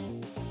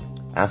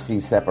 I see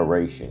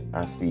separation.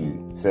 I see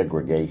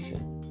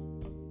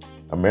segregation.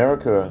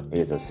 America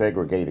is a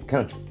segregated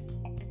country.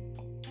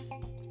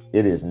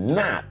 It is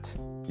not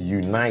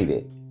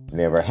united.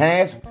 Never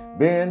has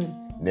been,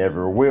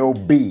 never will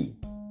be.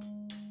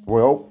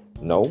 Well,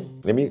 no.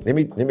 Let me.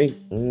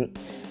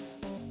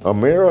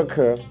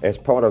 America, as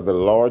part of the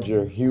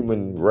larger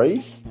human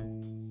race,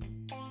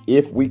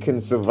 if we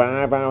can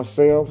survive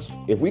ourselves,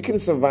 if we can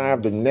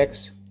survive the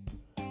next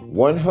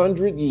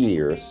 100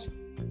 years,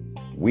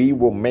 we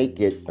will make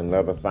it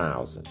another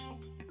 1,000.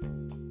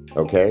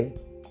 Okay?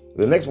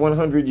 The next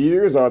 100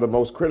 years are the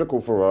most critical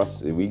for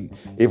us.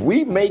 If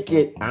we make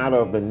it out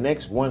of the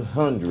next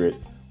 100,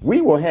 we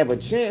will have a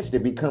chance to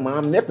become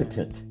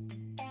omnipotent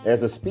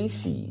as a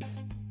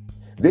species.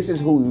 This is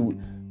who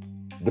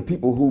the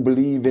people who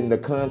believe in the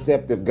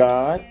concept of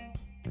God,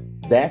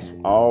 that's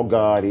all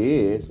God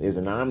is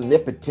an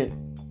omnipotent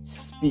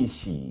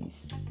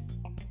species.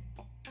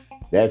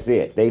 That's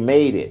it. They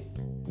made it.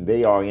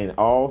 They are in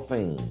all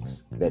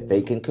things that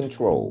they can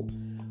control.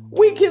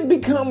 We can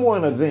become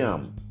one of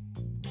them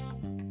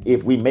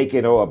if we make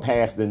it or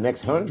past the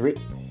next 100.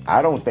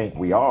 I don't think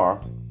we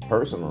are,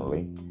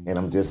 personally. And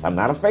I'm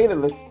not a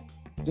fatalist,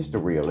 just a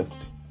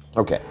realist.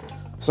 Okay,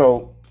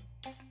 so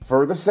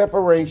further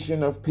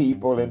separation of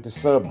people into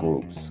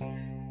subgroups.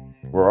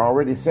 We're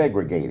already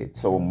segregated,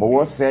 so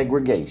more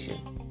segregation.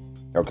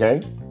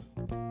 Okay?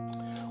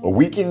 A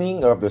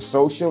weakening of the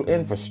social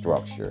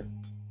infrastructure.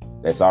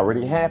 That's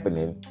already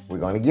happening. We're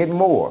going to get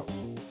more.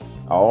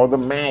 All the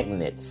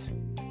magnets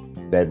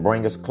that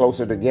bring us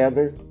closer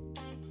together.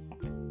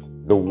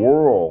 The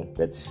world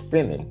that's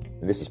spinning,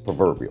 and this is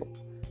proverbial,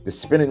 the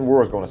spinning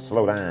world is going to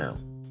slow down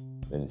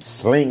and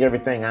sling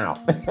everything out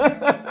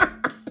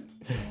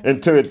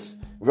until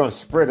we're going to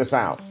spread us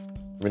out.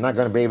 We're not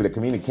going to be able to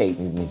communicate,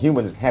 and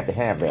humans have to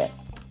have that.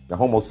 The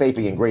Homo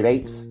sapien great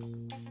apes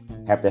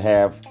have to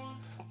have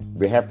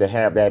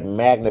that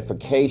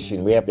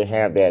magnification. We have to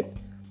have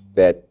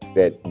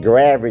that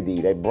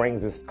gravity that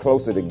brings us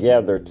closer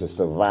together to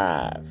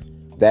survive.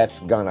 That's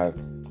going to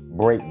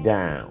break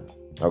down,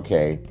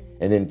 okay?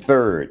 And then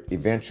third,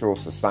 eventual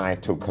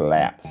societal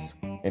collapse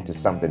into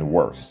something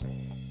worse.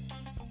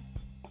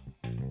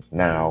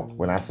 Now,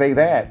 when I say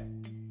that,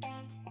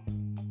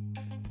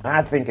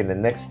 I think in the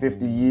next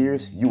 50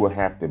 years, you will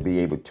have to be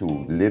able to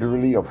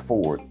literally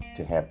afford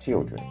to have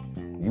children.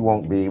 You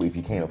won't be able, if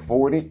you can't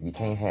afford it, you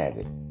can't have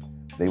it.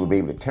 They will be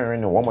able to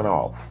turn the woman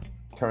off,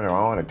 turn her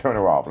on or turn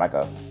her off, like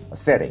a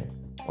setting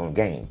on a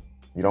game.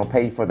 You don't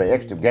pay for the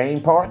extra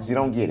game parts, you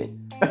don't get it.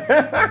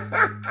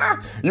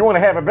 You want to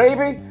have a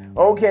baby?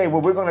 Okay,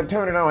 well, we're going to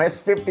turn it on. That's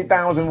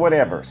 50,000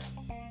 whatevers.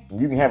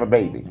 You can have a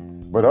baby.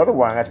 But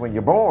otherwise, when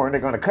you're born, they're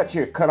going to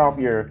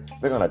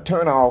they're going to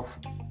turn off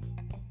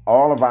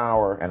all of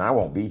our, and I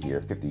won't be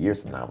here 50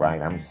 years from now,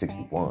 right? I'm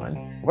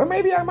 61. Well,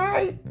 maybe I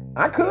might.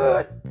 I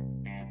could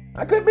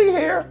be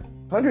here.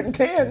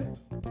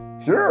 110.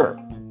 Sure.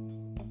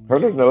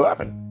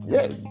 111.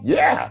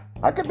 Yeah.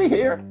 I could be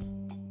here.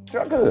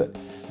 Sure could.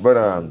 But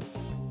I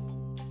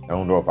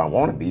don't know if I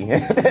want to be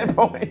at that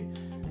point.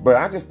 But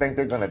I just think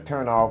they're going to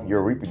turn off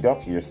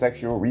your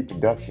sexual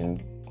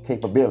reproduction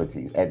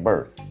capabilities at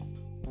birth.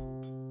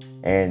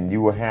 And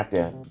you will have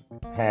to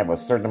have a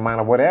certain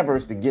amount of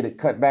whatevers to get it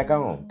turned back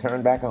on.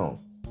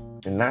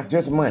 And not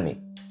just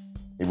money.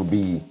 It would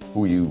be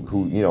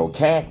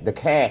the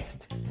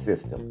caste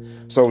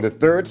system. So the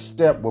third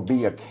step will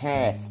be an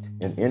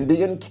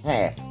Indian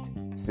caste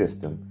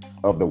system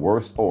of the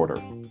worst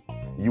order.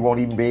 You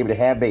won't even be able to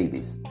have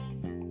babies.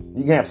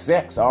 You can have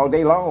sex all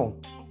day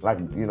long, like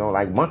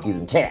monkeys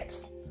and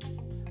cats,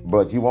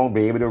 but you won't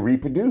be able to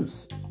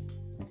reproduce.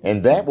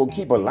 And that will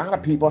keep a lot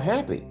of people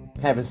happy,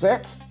 having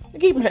sex. You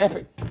keep them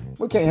happy.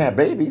 We can't have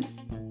babies.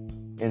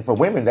 And for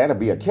women, that'll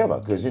be a killer,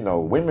 because,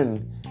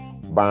 women,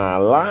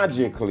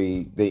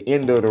 biologically, the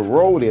end of the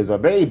road is a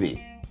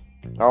baby.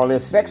 All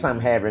this sex I'm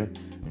having,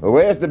 well,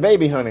 where's the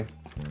baby, honey?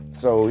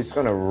 So it's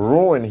going to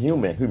ruin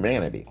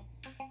humanity.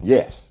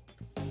 Yes.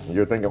 And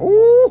you're thinking,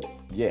 ooh,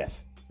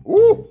 yes.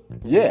 Ooh,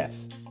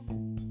 yes.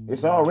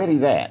 It's already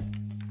that.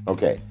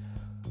 Okay.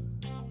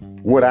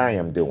 What I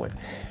am doing.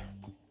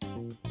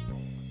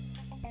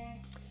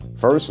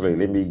 Firstly,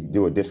 let me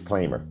do a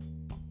disclaimer.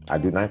 I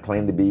do not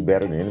claim to be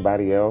better than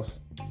anybody else.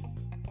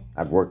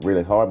 I've worked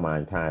really hard my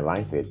entire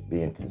life at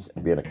being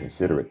a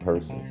considerate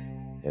person,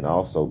 and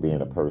also being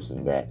a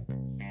person that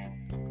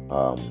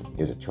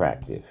is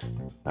attractive.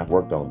 I've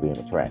worked on being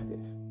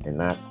attractive, and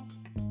not,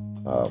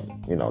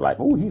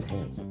 he's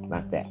handsome.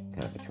 Not that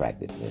kind of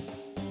attractiveness.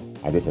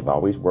 I just have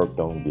always worked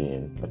on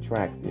being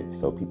attractive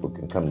so people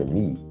can come to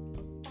me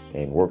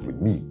and work with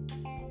me.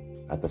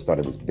 I just thought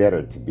it was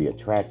better to be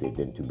attractive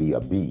than to be a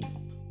bee,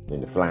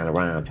 than to flying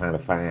around trying to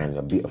find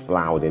a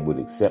flower that would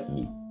accept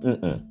me.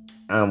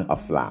 I'm a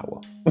flower.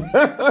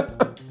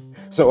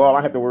 So all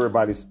I have to worry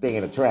about is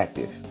staying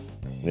attractive.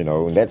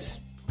 And that's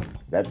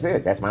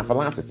it. That's my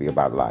philosophy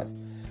about life.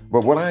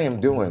 But what I am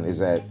doing is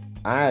that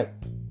I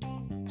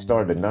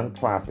started a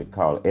nonprofit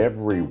called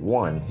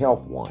Everyone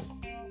Help One.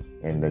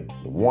 And the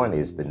one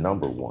is the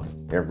number one,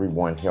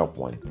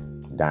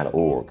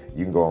 everyonehelpone.org.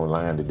 You can go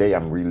online today.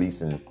 I'm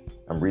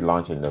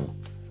relaunching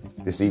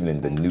this evening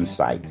the new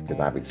site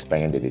because I've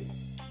expanded it.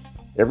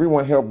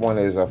 Everyone Help One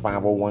is a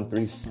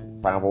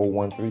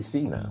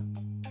 501(c) now.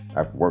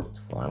 I've worked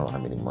for I don't know how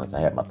many months. I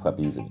had my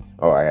puppies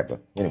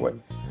anyway.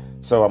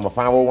 So I'm a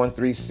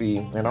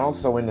 501(c) and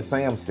also in the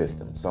SAM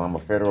system. So I'm a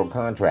federal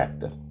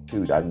contractor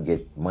too. I can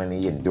get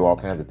money and do all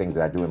kinds of things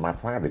that I do in my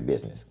private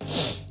business.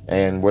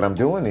 And what I'm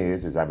doing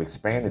is I've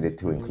expanded it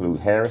to include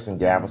Harrison,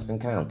 Galveston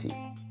County,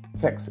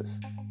 Texas.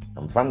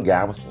 I'm from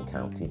Galveston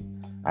County.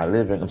 I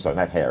live in,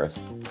 not Harris,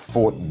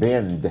 Fort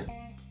Bend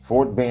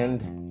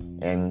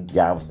and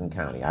Galveston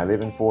County. I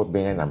live in Fort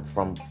Bend. I'm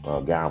from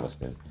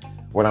Galveston.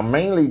 What I'm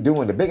mainly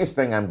doing, the biggest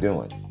thing I'm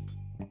doing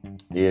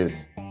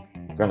is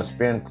going to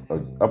spend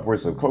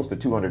upwards of close to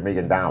 $200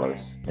 million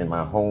in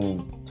my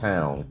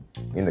hometown,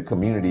 in the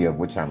community of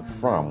which I'm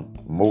from,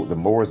 the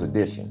Moore's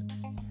Edition,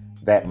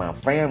 that my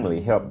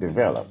family helped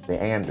develop,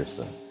 the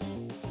Andersons.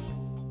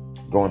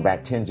 Going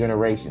back 10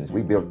 generations,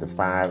 we built the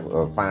five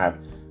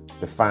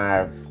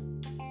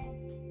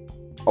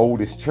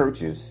oldest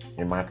churches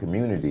in my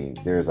community.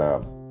 There's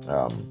a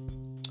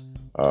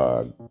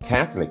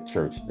Catholic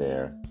church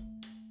there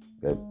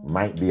that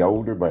might be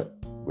older, but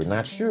we're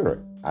not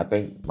sure. I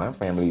think my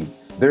family,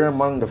 they're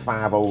among the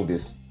 5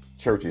 oldest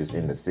churches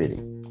in the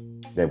city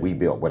that we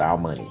built with our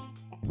money.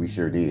 We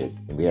sure did.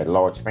 And we had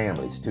large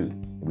families too.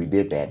 We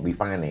did that. We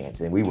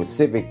financed. And we were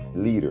civic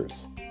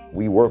leaders.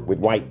 We worked with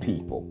white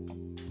people.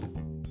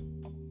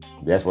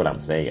 That's what I'm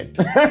saying.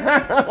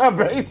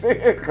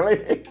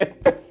 Basically.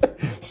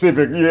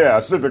 Civic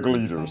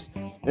leaders.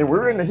 And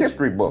we're in the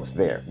history books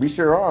there. We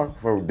sure are,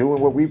 for doing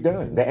what we've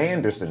done. The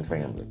Anderson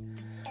family.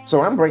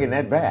 So I'm bringing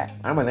that back.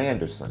 I'm an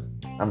Anderson.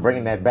 I'm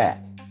bringing that back.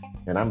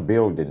 And I'm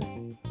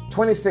building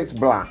 26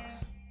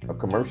 blocks of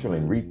commercial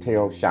and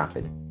retail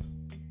shopping.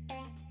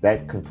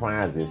 That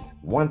comprises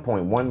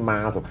 1.1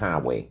 miles of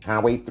Highway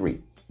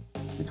 3,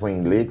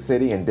 between League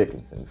City and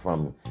Dickinson,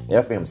 from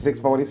FM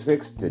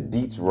 646 to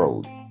Dietz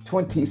Road.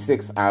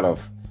 26 out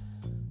of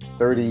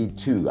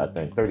 32, I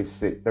think,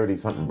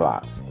 30-something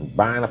blocks. I'm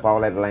buying up all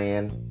that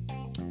land,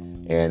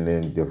 and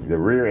then the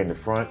rear and the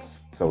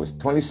fronts. So it's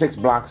 26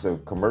 blocks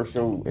of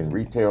commercial and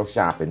retail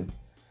shopping,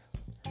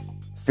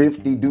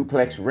 50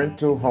 duplex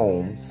rental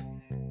homes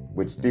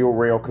with steel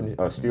rail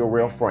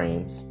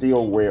frames, the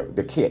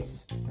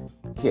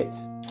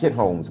kit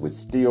homes with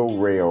steel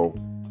rail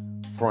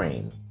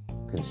frame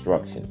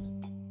construction,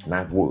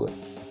 not wood.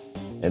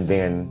 And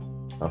then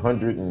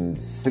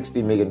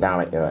 $160 million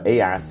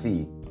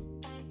AIC,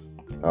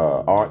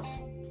 Arts,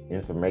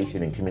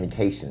 Information and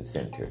Communication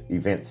Center,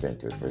 event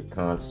center for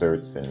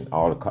concerts and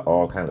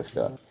all kind of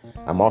stuff.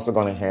 I'm also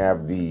going to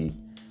have a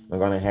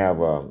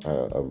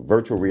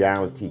virtual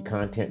reality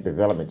content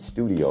development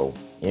studio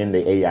in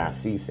the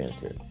AIC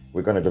Center.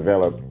 We're going to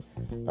develop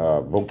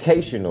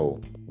vocational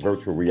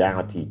virtual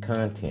reality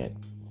content.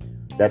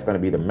 That's going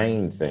to be the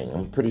main thing.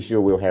 I'm pretty sure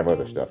we'll have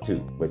other stuff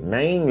too, but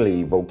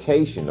mainly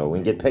vocational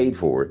and get paid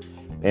for it.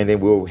 And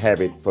then we'll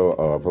have it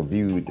for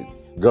viewed.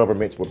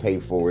 Governments will pay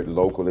for it,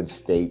 local and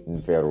state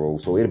and federal.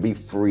 So it'll be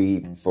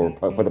free for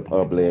the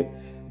public.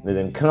 And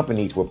then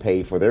companies will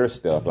pay for their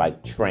stuff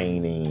like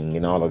training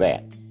and all of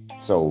that.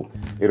 So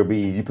it'll be,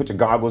 you put your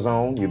goggles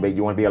on, you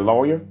want to be a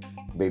lawyer,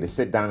 you be able to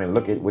sit down and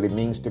look at what it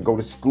means to go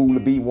to school to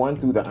be one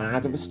through the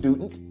eyes of a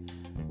student,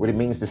 what it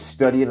means to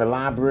study in the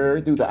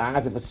library through the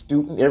eyes of a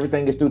student.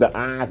 Everything is through the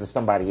eyes of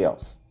somebody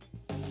else.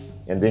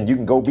 And then you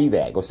can go be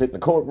that. Go sit in the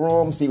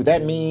courtroom, see what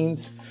that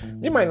means.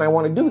 You might not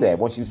want to do that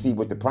once you see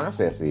what the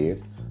process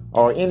is,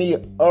 or any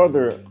of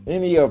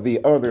the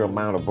other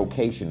amount of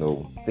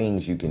vocational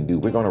things you can do.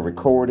 We're going to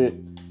record it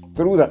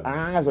through the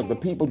eyes of the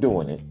people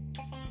doing it,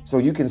 so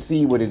you can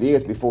see what it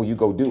is before you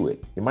go do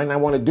it. You might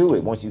not want to do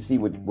it once you see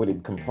what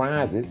it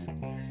comprises.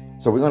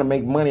 So we're going to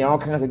make money all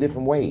kinds of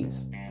different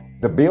ways.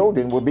 The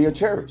building will be a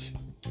church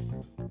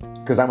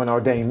because I'm an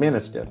ordained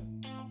minister.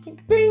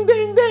 Ding,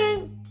 ding,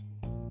 ding.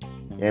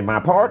 And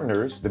my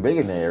partners, the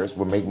billionaires,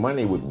 will make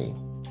money with me.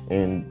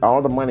 And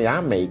all the money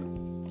I make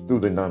through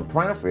the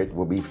nonprofit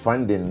will be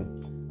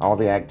funding all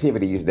the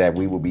activities that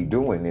we will be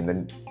doing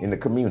in the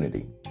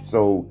community.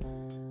 So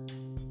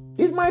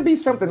it might be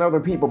something other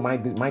people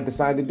might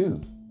decide to do,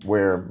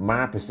 where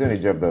my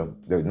percentage of the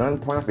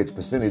nonprofit's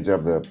percentage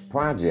of the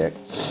project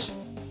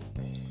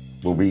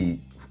will be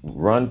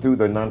run through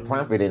the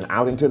nonprofit and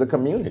out into the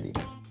community.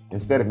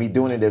 Instead of me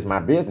doing it as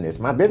my business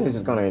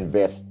is going to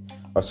invest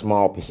a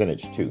small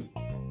percentage too,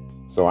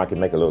 so I can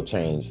make a little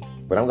change.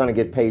 But I'm going to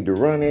get paid to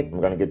run it. I'm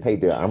going to get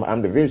paid to.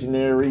 I'm the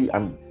visionary.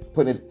 I'm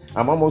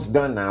almost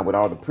done now with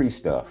all the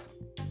pre-stuff.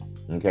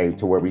 Okay,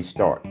 to where we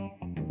start.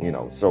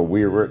 So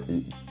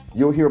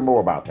you'll hear more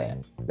about that.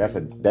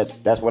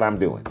 That's what I'm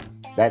doing.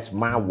 That's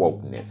my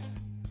wokeness.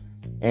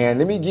 And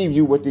let me give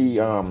you what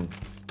the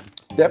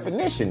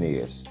definition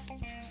is.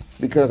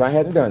 because I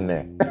hadn't done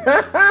that.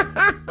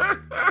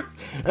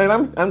 And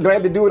I'm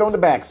glad to do it on the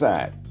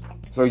backside.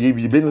 So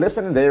you've been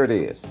listening, there it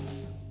is.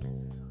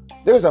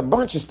 There's a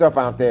bunch of stuff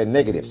out there,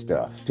 negative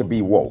stuff, to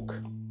be woke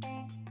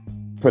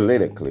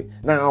politically.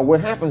 Now,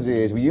 what happens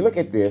is, when you look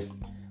at this,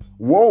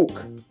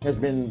 woke has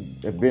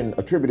been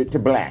attributed to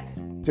black,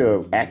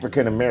 to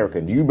African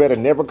American. You better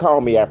never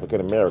call me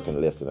African American,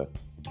 listener.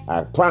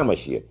 I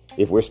promise you,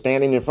 if we're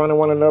standing in front of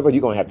one another,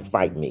 you're going to have to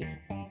fight me.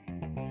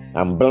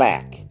 I'm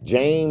black.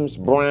 James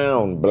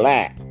Brown,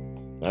 black.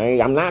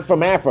 I'm not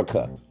from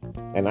Africa.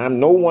 And I'm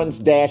no one's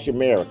dash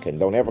American.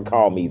 Don't ever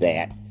call me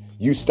that.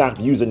 You stop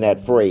using that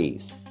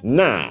phrase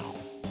now.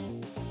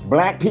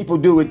 Black people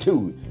do it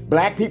too.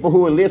 Black people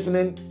who are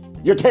listening,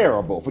 you're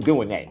terrible for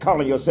doing that,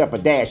 calling yourself a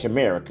dash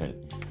American.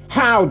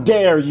 How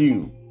dare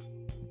you?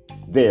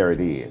 There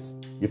it is.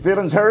 Your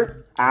feelings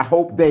hurt? I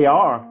hope they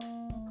are,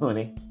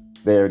 honey.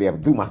 There it is.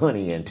 Do my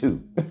honey in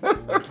too.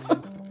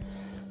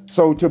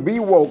 So to be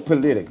woke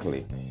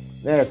politically,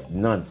 that's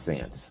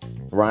nonsense,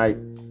 right?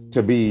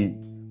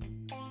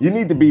 You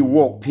need to be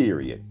woke,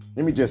 period.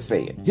 Let me just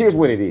say it. Here's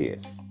what it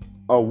is.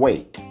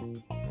 Awake.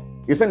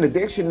 It's in the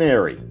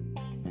dictionary.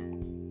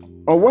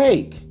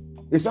 Awake.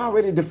 It's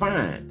already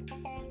defined.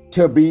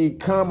 To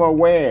become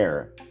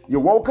aware. You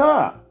woke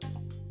up.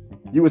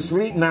 You were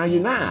asleep, now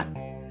you're not.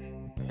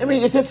 I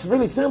mean, it's just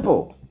really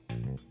simple.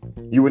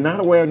 You were not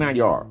aware, now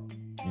you are.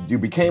 You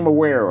became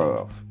aware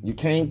of. You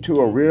came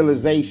to a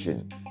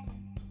realization.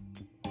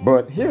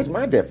 But here's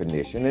my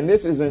definition, and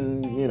this is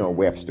in,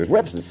 Webster's.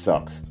 Webster's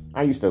sucks.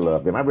 I used to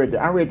love them. I read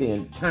the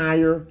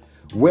entire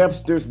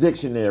Webster's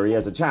dictionary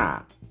as a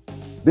child.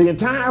 The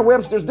entire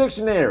Webster's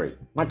dictionary.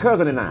 My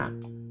cousin and I.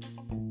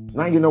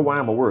 Now you know why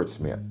I'm a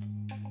wordsmith.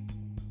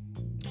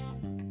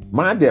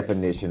 My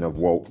definition of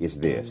woke is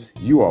this.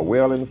 You are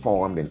well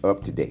informed and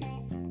up to date.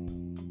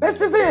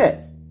 This is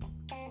it.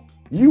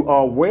 You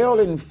are well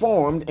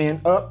informed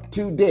and up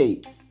to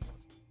date.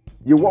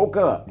 You woke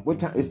up. What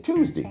time? It's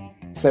Tuesday,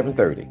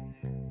 7:30.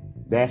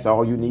 That's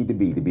all you need to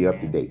be up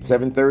to date.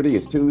 7:30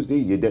 is Tuesday.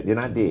 You're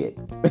not dead.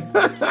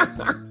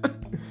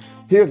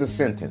 Here's a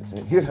sentence.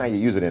 Here's how you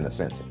use it in a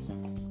sentence.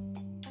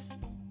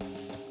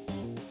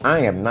 I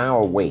am now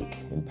awake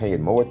and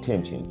paying more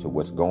attention to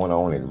what's going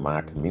on in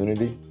my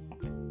community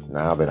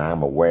now that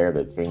I'm aware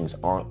that things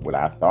aren't what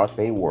I thought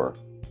they were.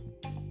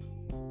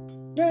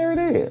 There it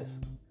is.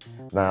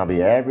 Now,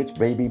 the average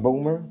baby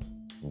boomer,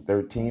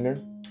 13er,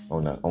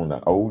 on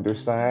the older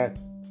side,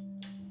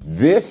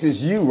 this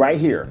is you right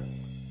here.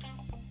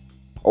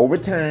 Over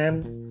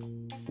time,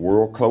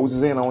 world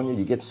closes in on you.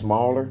 You get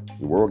smaller.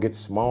 Your world gets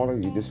smaller.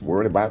 You just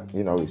worried about,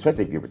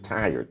 especially if you're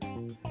retired.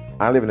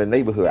 I live in a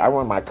neighborhood. I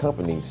run my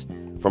companies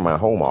from my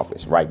home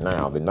office right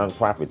now. The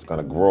nonprofit's going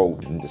to grow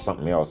into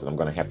something else, and I'm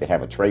going to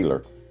have a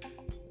trailer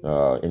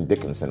in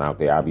Dickinson out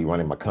there. I'll be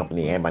running my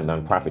company and my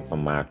nonprofit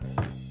from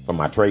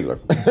my trailer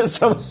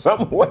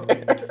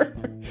somewhere.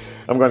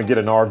 I'm going to get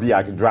an RV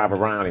I can drive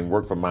around and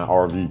work from my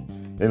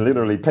RV and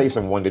literally pay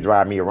someone to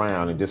drive me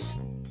around and just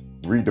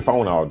read the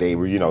phone all day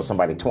where,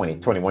 somebody 20,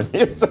 21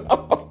 years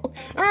old.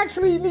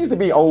 Actually, it needs to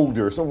be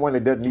older, someone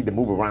that doesn't need to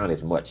move around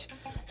as much.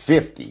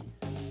 50,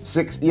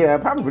 60,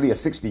 probably a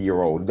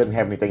 60-year-old doesn't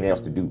have anything else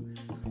to do.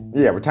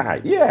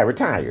 Retired.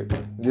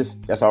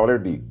 That's all they'll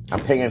do.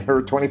 I'm paying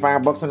her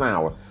 $25 an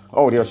hour.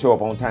 Oh, they'll show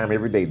up on time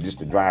every day just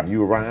to drive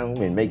you around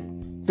and make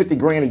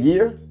 $50,000 a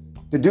year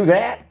to do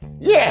that?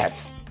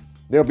 Yes.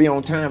 They'll be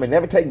on time and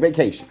never take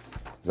vacation.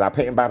 Because I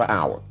pay them by the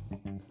hour.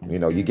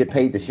 You get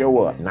paid to show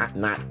up, not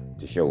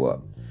to show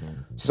up.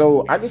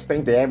 So I just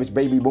think the average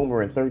baby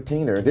boomer and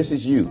 13er, this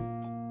is you.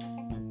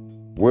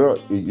 Well,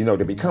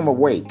 to become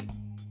awake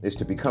is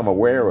to become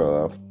aware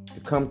of,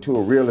 to come to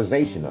a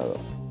realization of,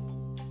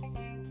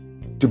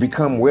 to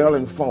become well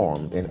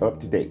informed and up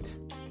to date.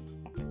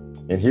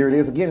 And here it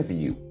is again for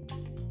you.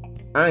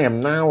 I am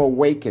now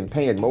awake and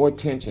paying more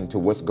attention to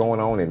what's going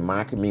on in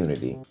my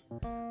community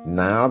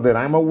now that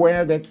I'm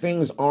aware that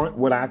things aren't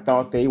what I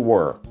thought they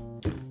were.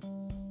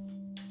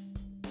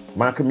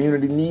 My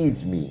community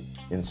needs me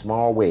in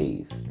small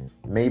ways.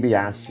 Maybe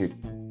I should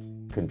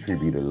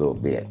contribute a little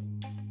bit.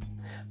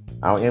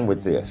 I'll end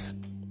with this.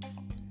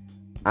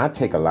 I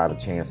take a lot of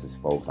chances,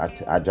 folks.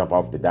 I jump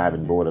off the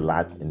diving board a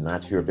lot and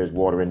not sure if there's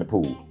water in the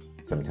pool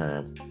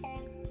sometimes.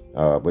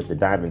 But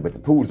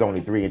the pool is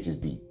only 3 inches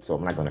deep, so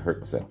I'm not going to hurt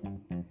myself.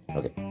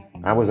 Okay.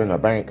 I was in a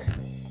bank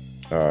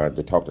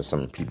to talk to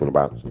some people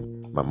about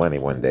my money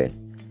one day,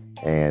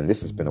 and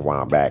this has been a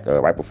while back,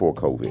 right before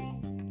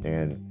COVID.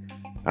 And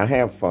I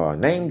have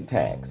name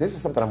tags. This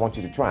is something I want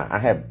you to try.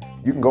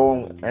 You can go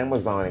on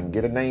Amazon and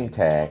get a name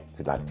tag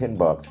for like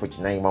 $10, put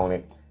your name on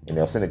it, and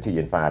they'll send it to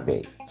you in 5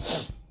 days.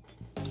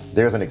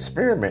 There's an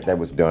experiment that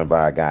was done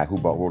by a guy who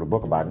wrote a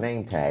book about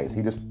name tags.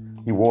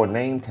 He wore a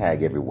name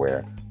tag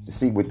everywhere to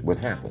see what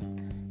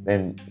happened.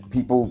 And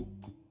people,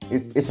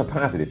 it's a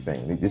positive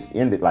thing. It just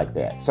ended like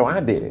that. So I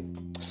did it.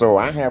 So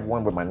I have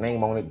one with my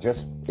name on it,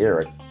 just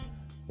Eric,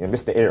 and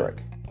Mr.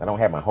 Eric. I don't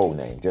have my whole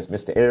name, just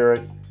Mr.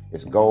 Eric.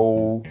 It's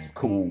gold, it's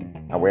cool.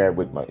 I wear it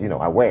with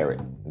I wear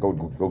it. Go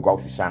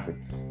grocery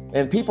shopping.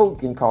 And people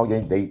can call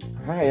you,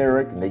 hi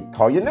Eric, and they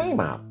call your name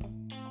out.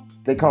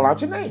 They call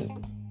out your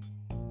name.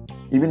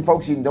 Even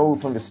folks you know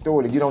from the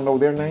store that you don't know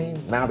their name,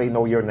 now they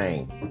know your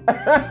name.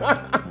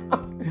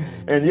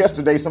 And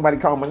yesterday somebody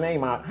called my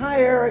name out,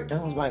 hi Eric. And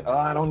I was like, oh,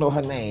 I don't know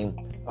her name.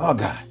 Oh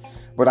God.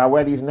 But I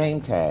wear these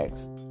name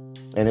tags,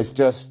 and it's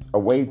just a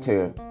way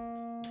to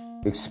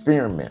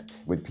experiment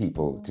with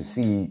people to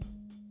see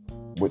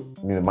what,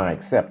 my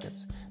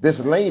acceptance. This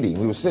lady,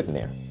 we were sitting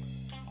there,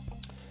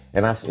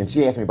 and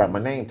she asked me about my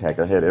name tag.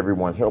 I had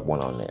everyone help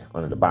one on there,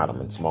 under the bottom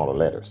in smaller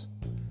letters.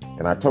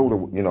 And I told her,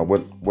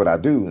 what I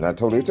do, and I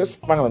told her it's just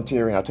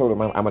volunteering. I told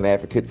her I'm an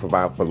advocate for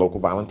local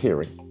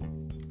volunteering,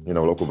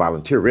 local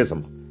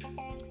volunteerism.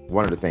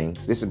 One of the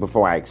things, this is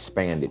before I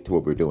expanded to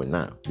what we're doing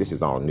now. This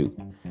is all new.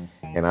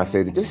 And I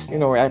said, just,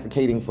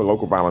 advocating for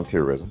local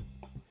volunteerism.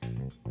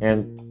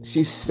 And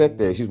she sat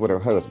there, she's with her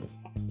husband.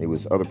 There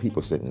was other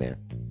people sitting there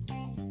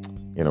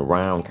in a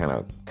round kind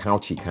of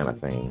couchy kind of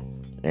thing.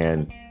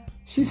 And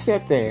she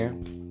sat there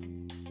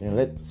and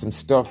let some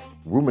stuff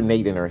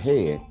ruminate in her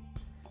head.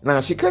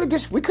 Now, we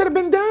could have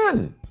been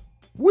done.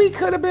 We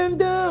could have been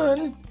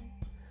done.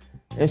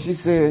 And she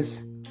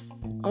says,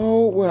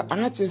 oh, well,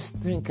 I just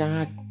think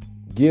I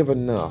give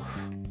enough.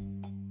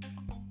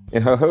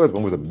 And her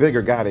husband was a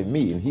bigger guy than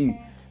me, and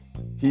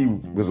he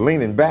was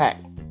leaning back,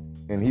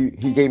 and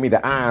he gave me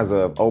the eyes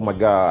of, oh my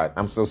God,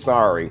 I'm so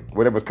sorry.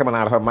 Whatever's coming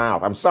out of her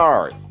mouth, I'm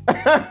sorry. And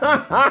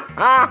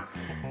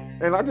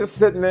I just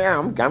sitting there,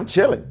 I'm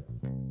chilling.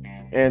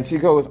 And she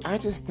goes, I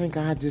just think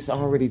I just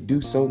already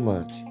do so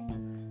much.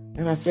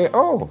 And I said,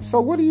 oh,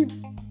 so what are you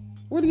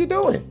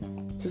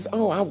doing? She says,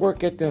 oh, I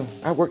work at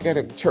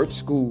a church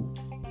school.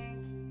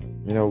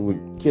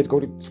 When kids go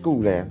to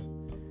school there.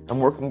 I'm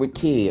working with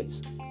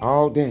kids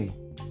all day.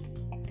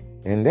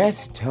 And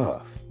that's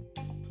tough.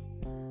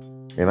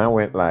 And I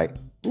went like,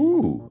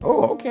 ooh,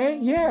 oh, okay,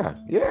 yeah,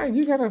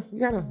 you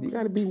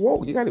gotta be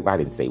woke. I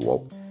didn't say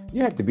woke.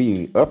 You have to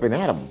be up and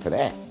at 'em for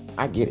that.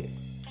 I get it.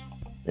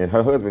 And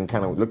her husband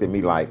kind of looked at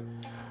me like,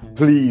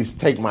 please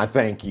take my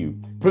thank you.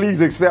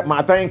 Please accept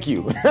my thank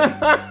you.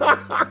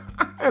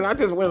 And I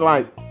just went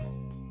like,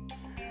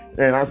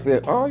 and I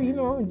said, oh,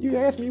 you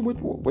asked me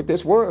what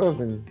this was,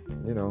 and,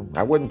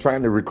 I wasn't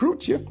trying to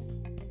recruit you.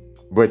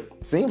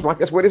 But seems like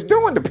that's what it's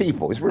doing to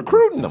people. It's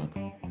recruiting them.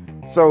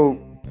 So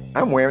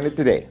I'm wearing it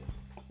today.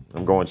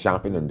 I'm going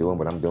shopping and doing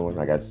what I'm doing.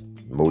 I got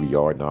mow the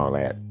yard and all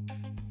that.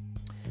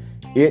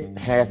 It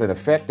has an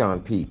effect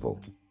on people.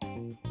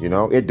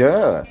 It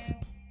does.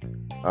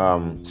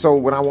 So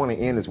what I want to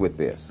end is with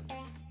this.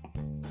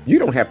 You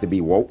don't have to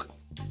be woke,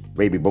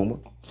 baby boomer,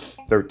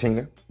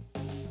 13er.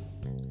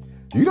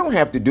 You don't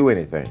have to do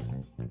anything.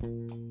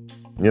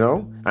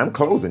 I'm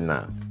closing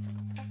now.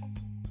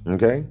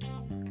 Okay?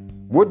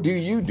 What do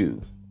you do?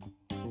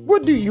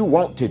 What do you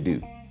want to do?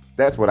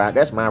 That's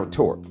my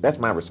retort. That's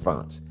my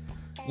response.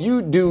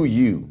 You do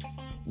you.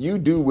 You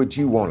do what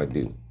you want to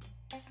do.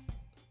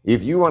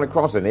 If you want to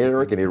cross an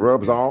Eric and it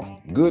rubs off,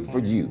 good for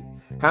you.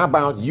 How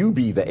about you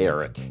be the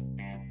Eric?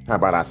 How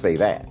about I say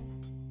that?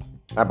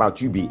 How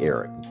about you be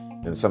Eric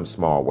in some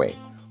small way?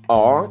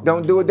 Or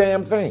don't do a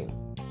damn thing.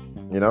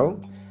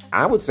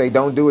 I would say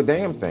don't do a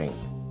damn thing.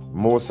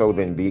 More so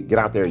than get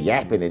out there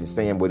yapping and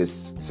saying what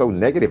is so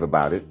negative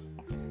about it.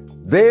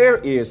 There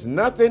is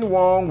nothing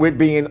wrong with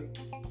being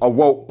a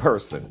woke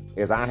person,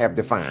 as I have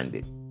defined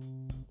it.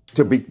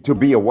 To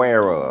be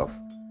aware of,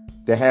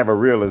 to have a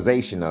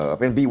realization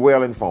of, and be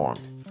well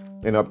informed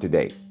and up to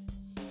date.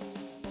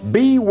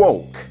 Be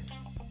woke.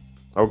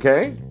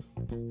 Okay?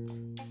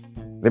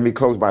 Let me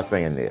close by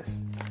saying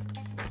this.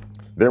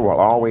 There will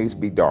always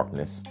be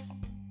darkness,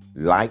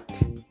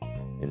 light,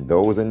 and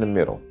those in the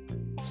middle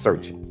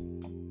searching.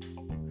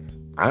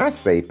 I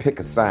say pick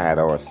a side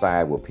or a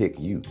side will pick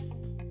you.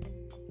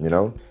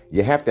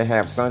 You have to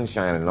have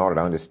sunshine in order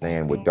to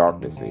understand what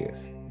darkness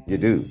is. You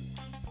do.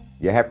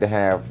 You have to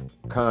have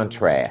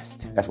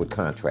contrast. That's what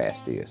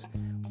contrast is.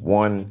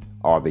 One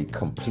or the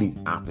complete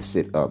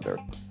opposite other.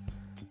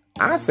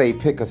 I say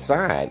pick a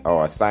side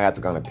or a side's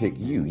going to pick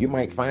you. You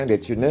might find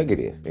that you're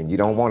negative and you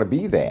don't want to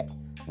be that.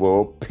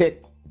 Well,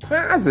 pick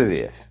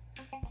positive.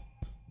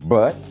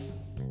 But,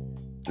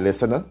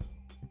 listener,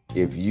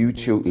 if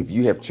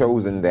you have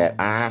chosen that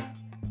I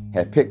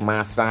have picked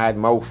my side,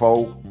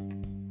 mofo,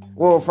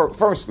 well,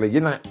 firstly,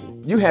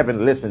 you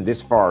haven't listened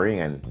this far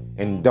in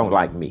and don't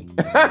like me.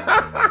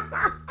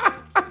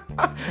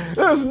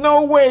 There's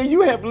no way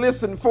you have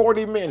listened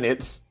 40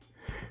 minutes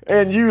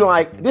and you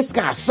like, this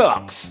guy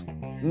sucks.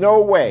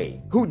 No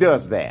way. Who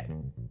does that?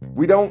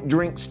 We don't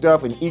drink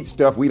stuff and eat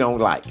stuff we don't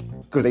like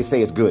because they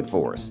say it's good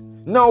for us.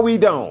 No, we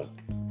don't.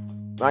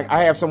 Like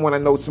I have someone I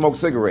know smokes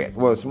cigars.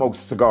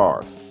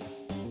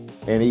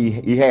 And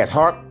he has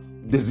heart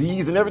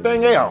disease and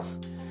everything else.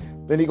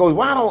 Then he goes,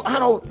 well, I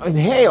don't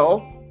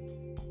inhale.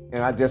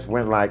 And I just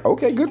went like,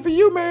 okay, good for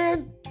you,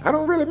 man. I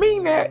don't really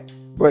mean that,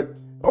 but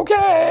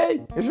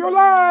okay, it's your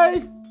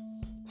life.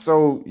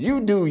 So you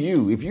do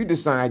you. If you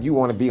decide you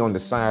want to be on the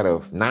side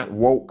of not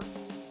woke,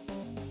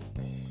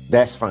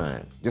 that's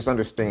fine. Just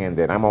understand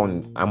that I'm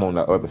on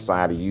the other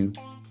side of you.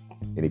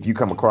 And if you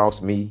come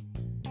across me,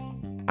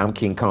 I'm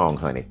King Kong,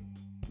 honey.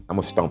 I'm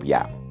going to stomp you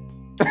out.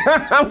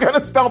 I'm going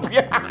to stomp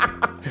you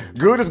out.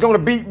 Good is going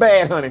to beat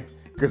bad, honey.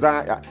 Because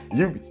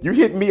you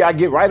hit me, I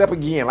get right up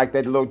again like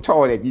that little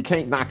toy that you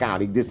can't knock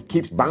out. It just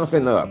keeps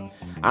bouncing up.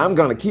 I'm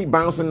going to keep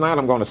bouncing out.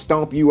 I'm going to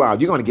stomp you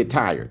out. You're going to get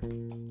tired.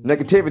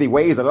 Negativity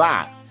weighs a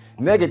lot.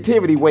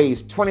 Negativity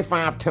weighs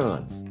 25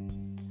 tons.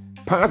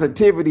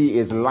 Positivity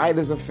is light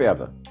as a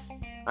feather.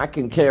 I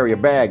can carry a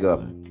bag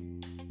of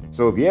them.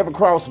 So if you ever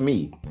cross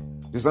me,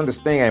 just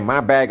understand my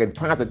bag of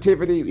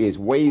positivity is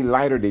way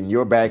lighter than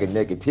your bag of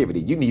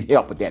negativity. You need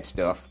help with that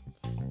stuff.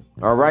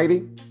 All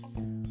righty?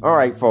 All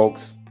right,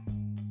 folks.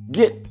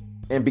 Get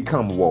and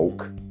become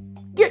woke.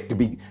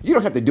 You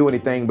don't have to do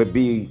anything but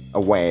be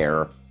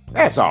aware.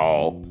 That's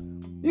all.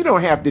 You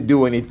don't have to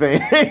do anything.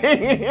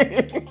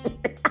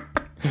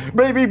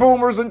 Baby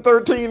boomers and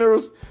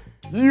 13ers,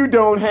 you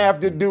don't have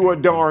to do a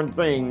darn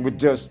thing but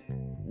just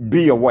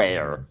be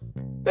aware.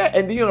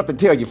 And you don't have to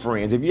tell your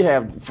friends. If you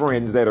have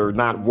friends that are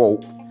not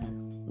woke,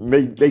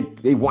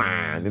 they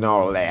whine and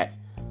all that.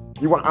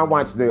 I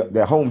watched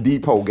the Home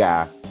Depot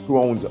guy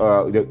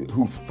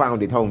who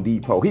founded Home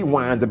Depot. He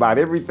whines about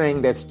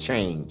everything that's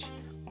changed.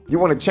 You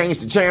want to change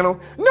the channel?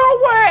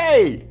 No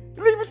way!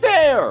 Leave it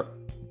there.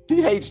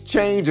 He hates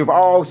change of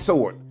all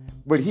sort,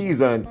 but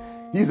he's in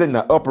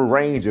the upper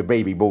range of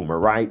baby boomer,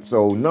 right?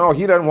 So no,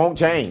 he doesn't want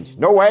change.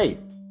 No way.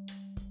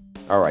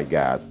 All right,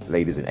 guys,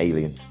 ladies and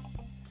aliens.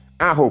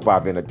 I hope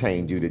I've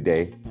entertained you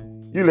today.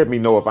 You let me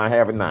know if I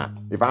have or not.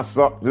 If I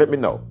suck, let me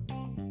know.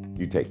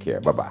 You take care.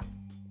 Bye-bye.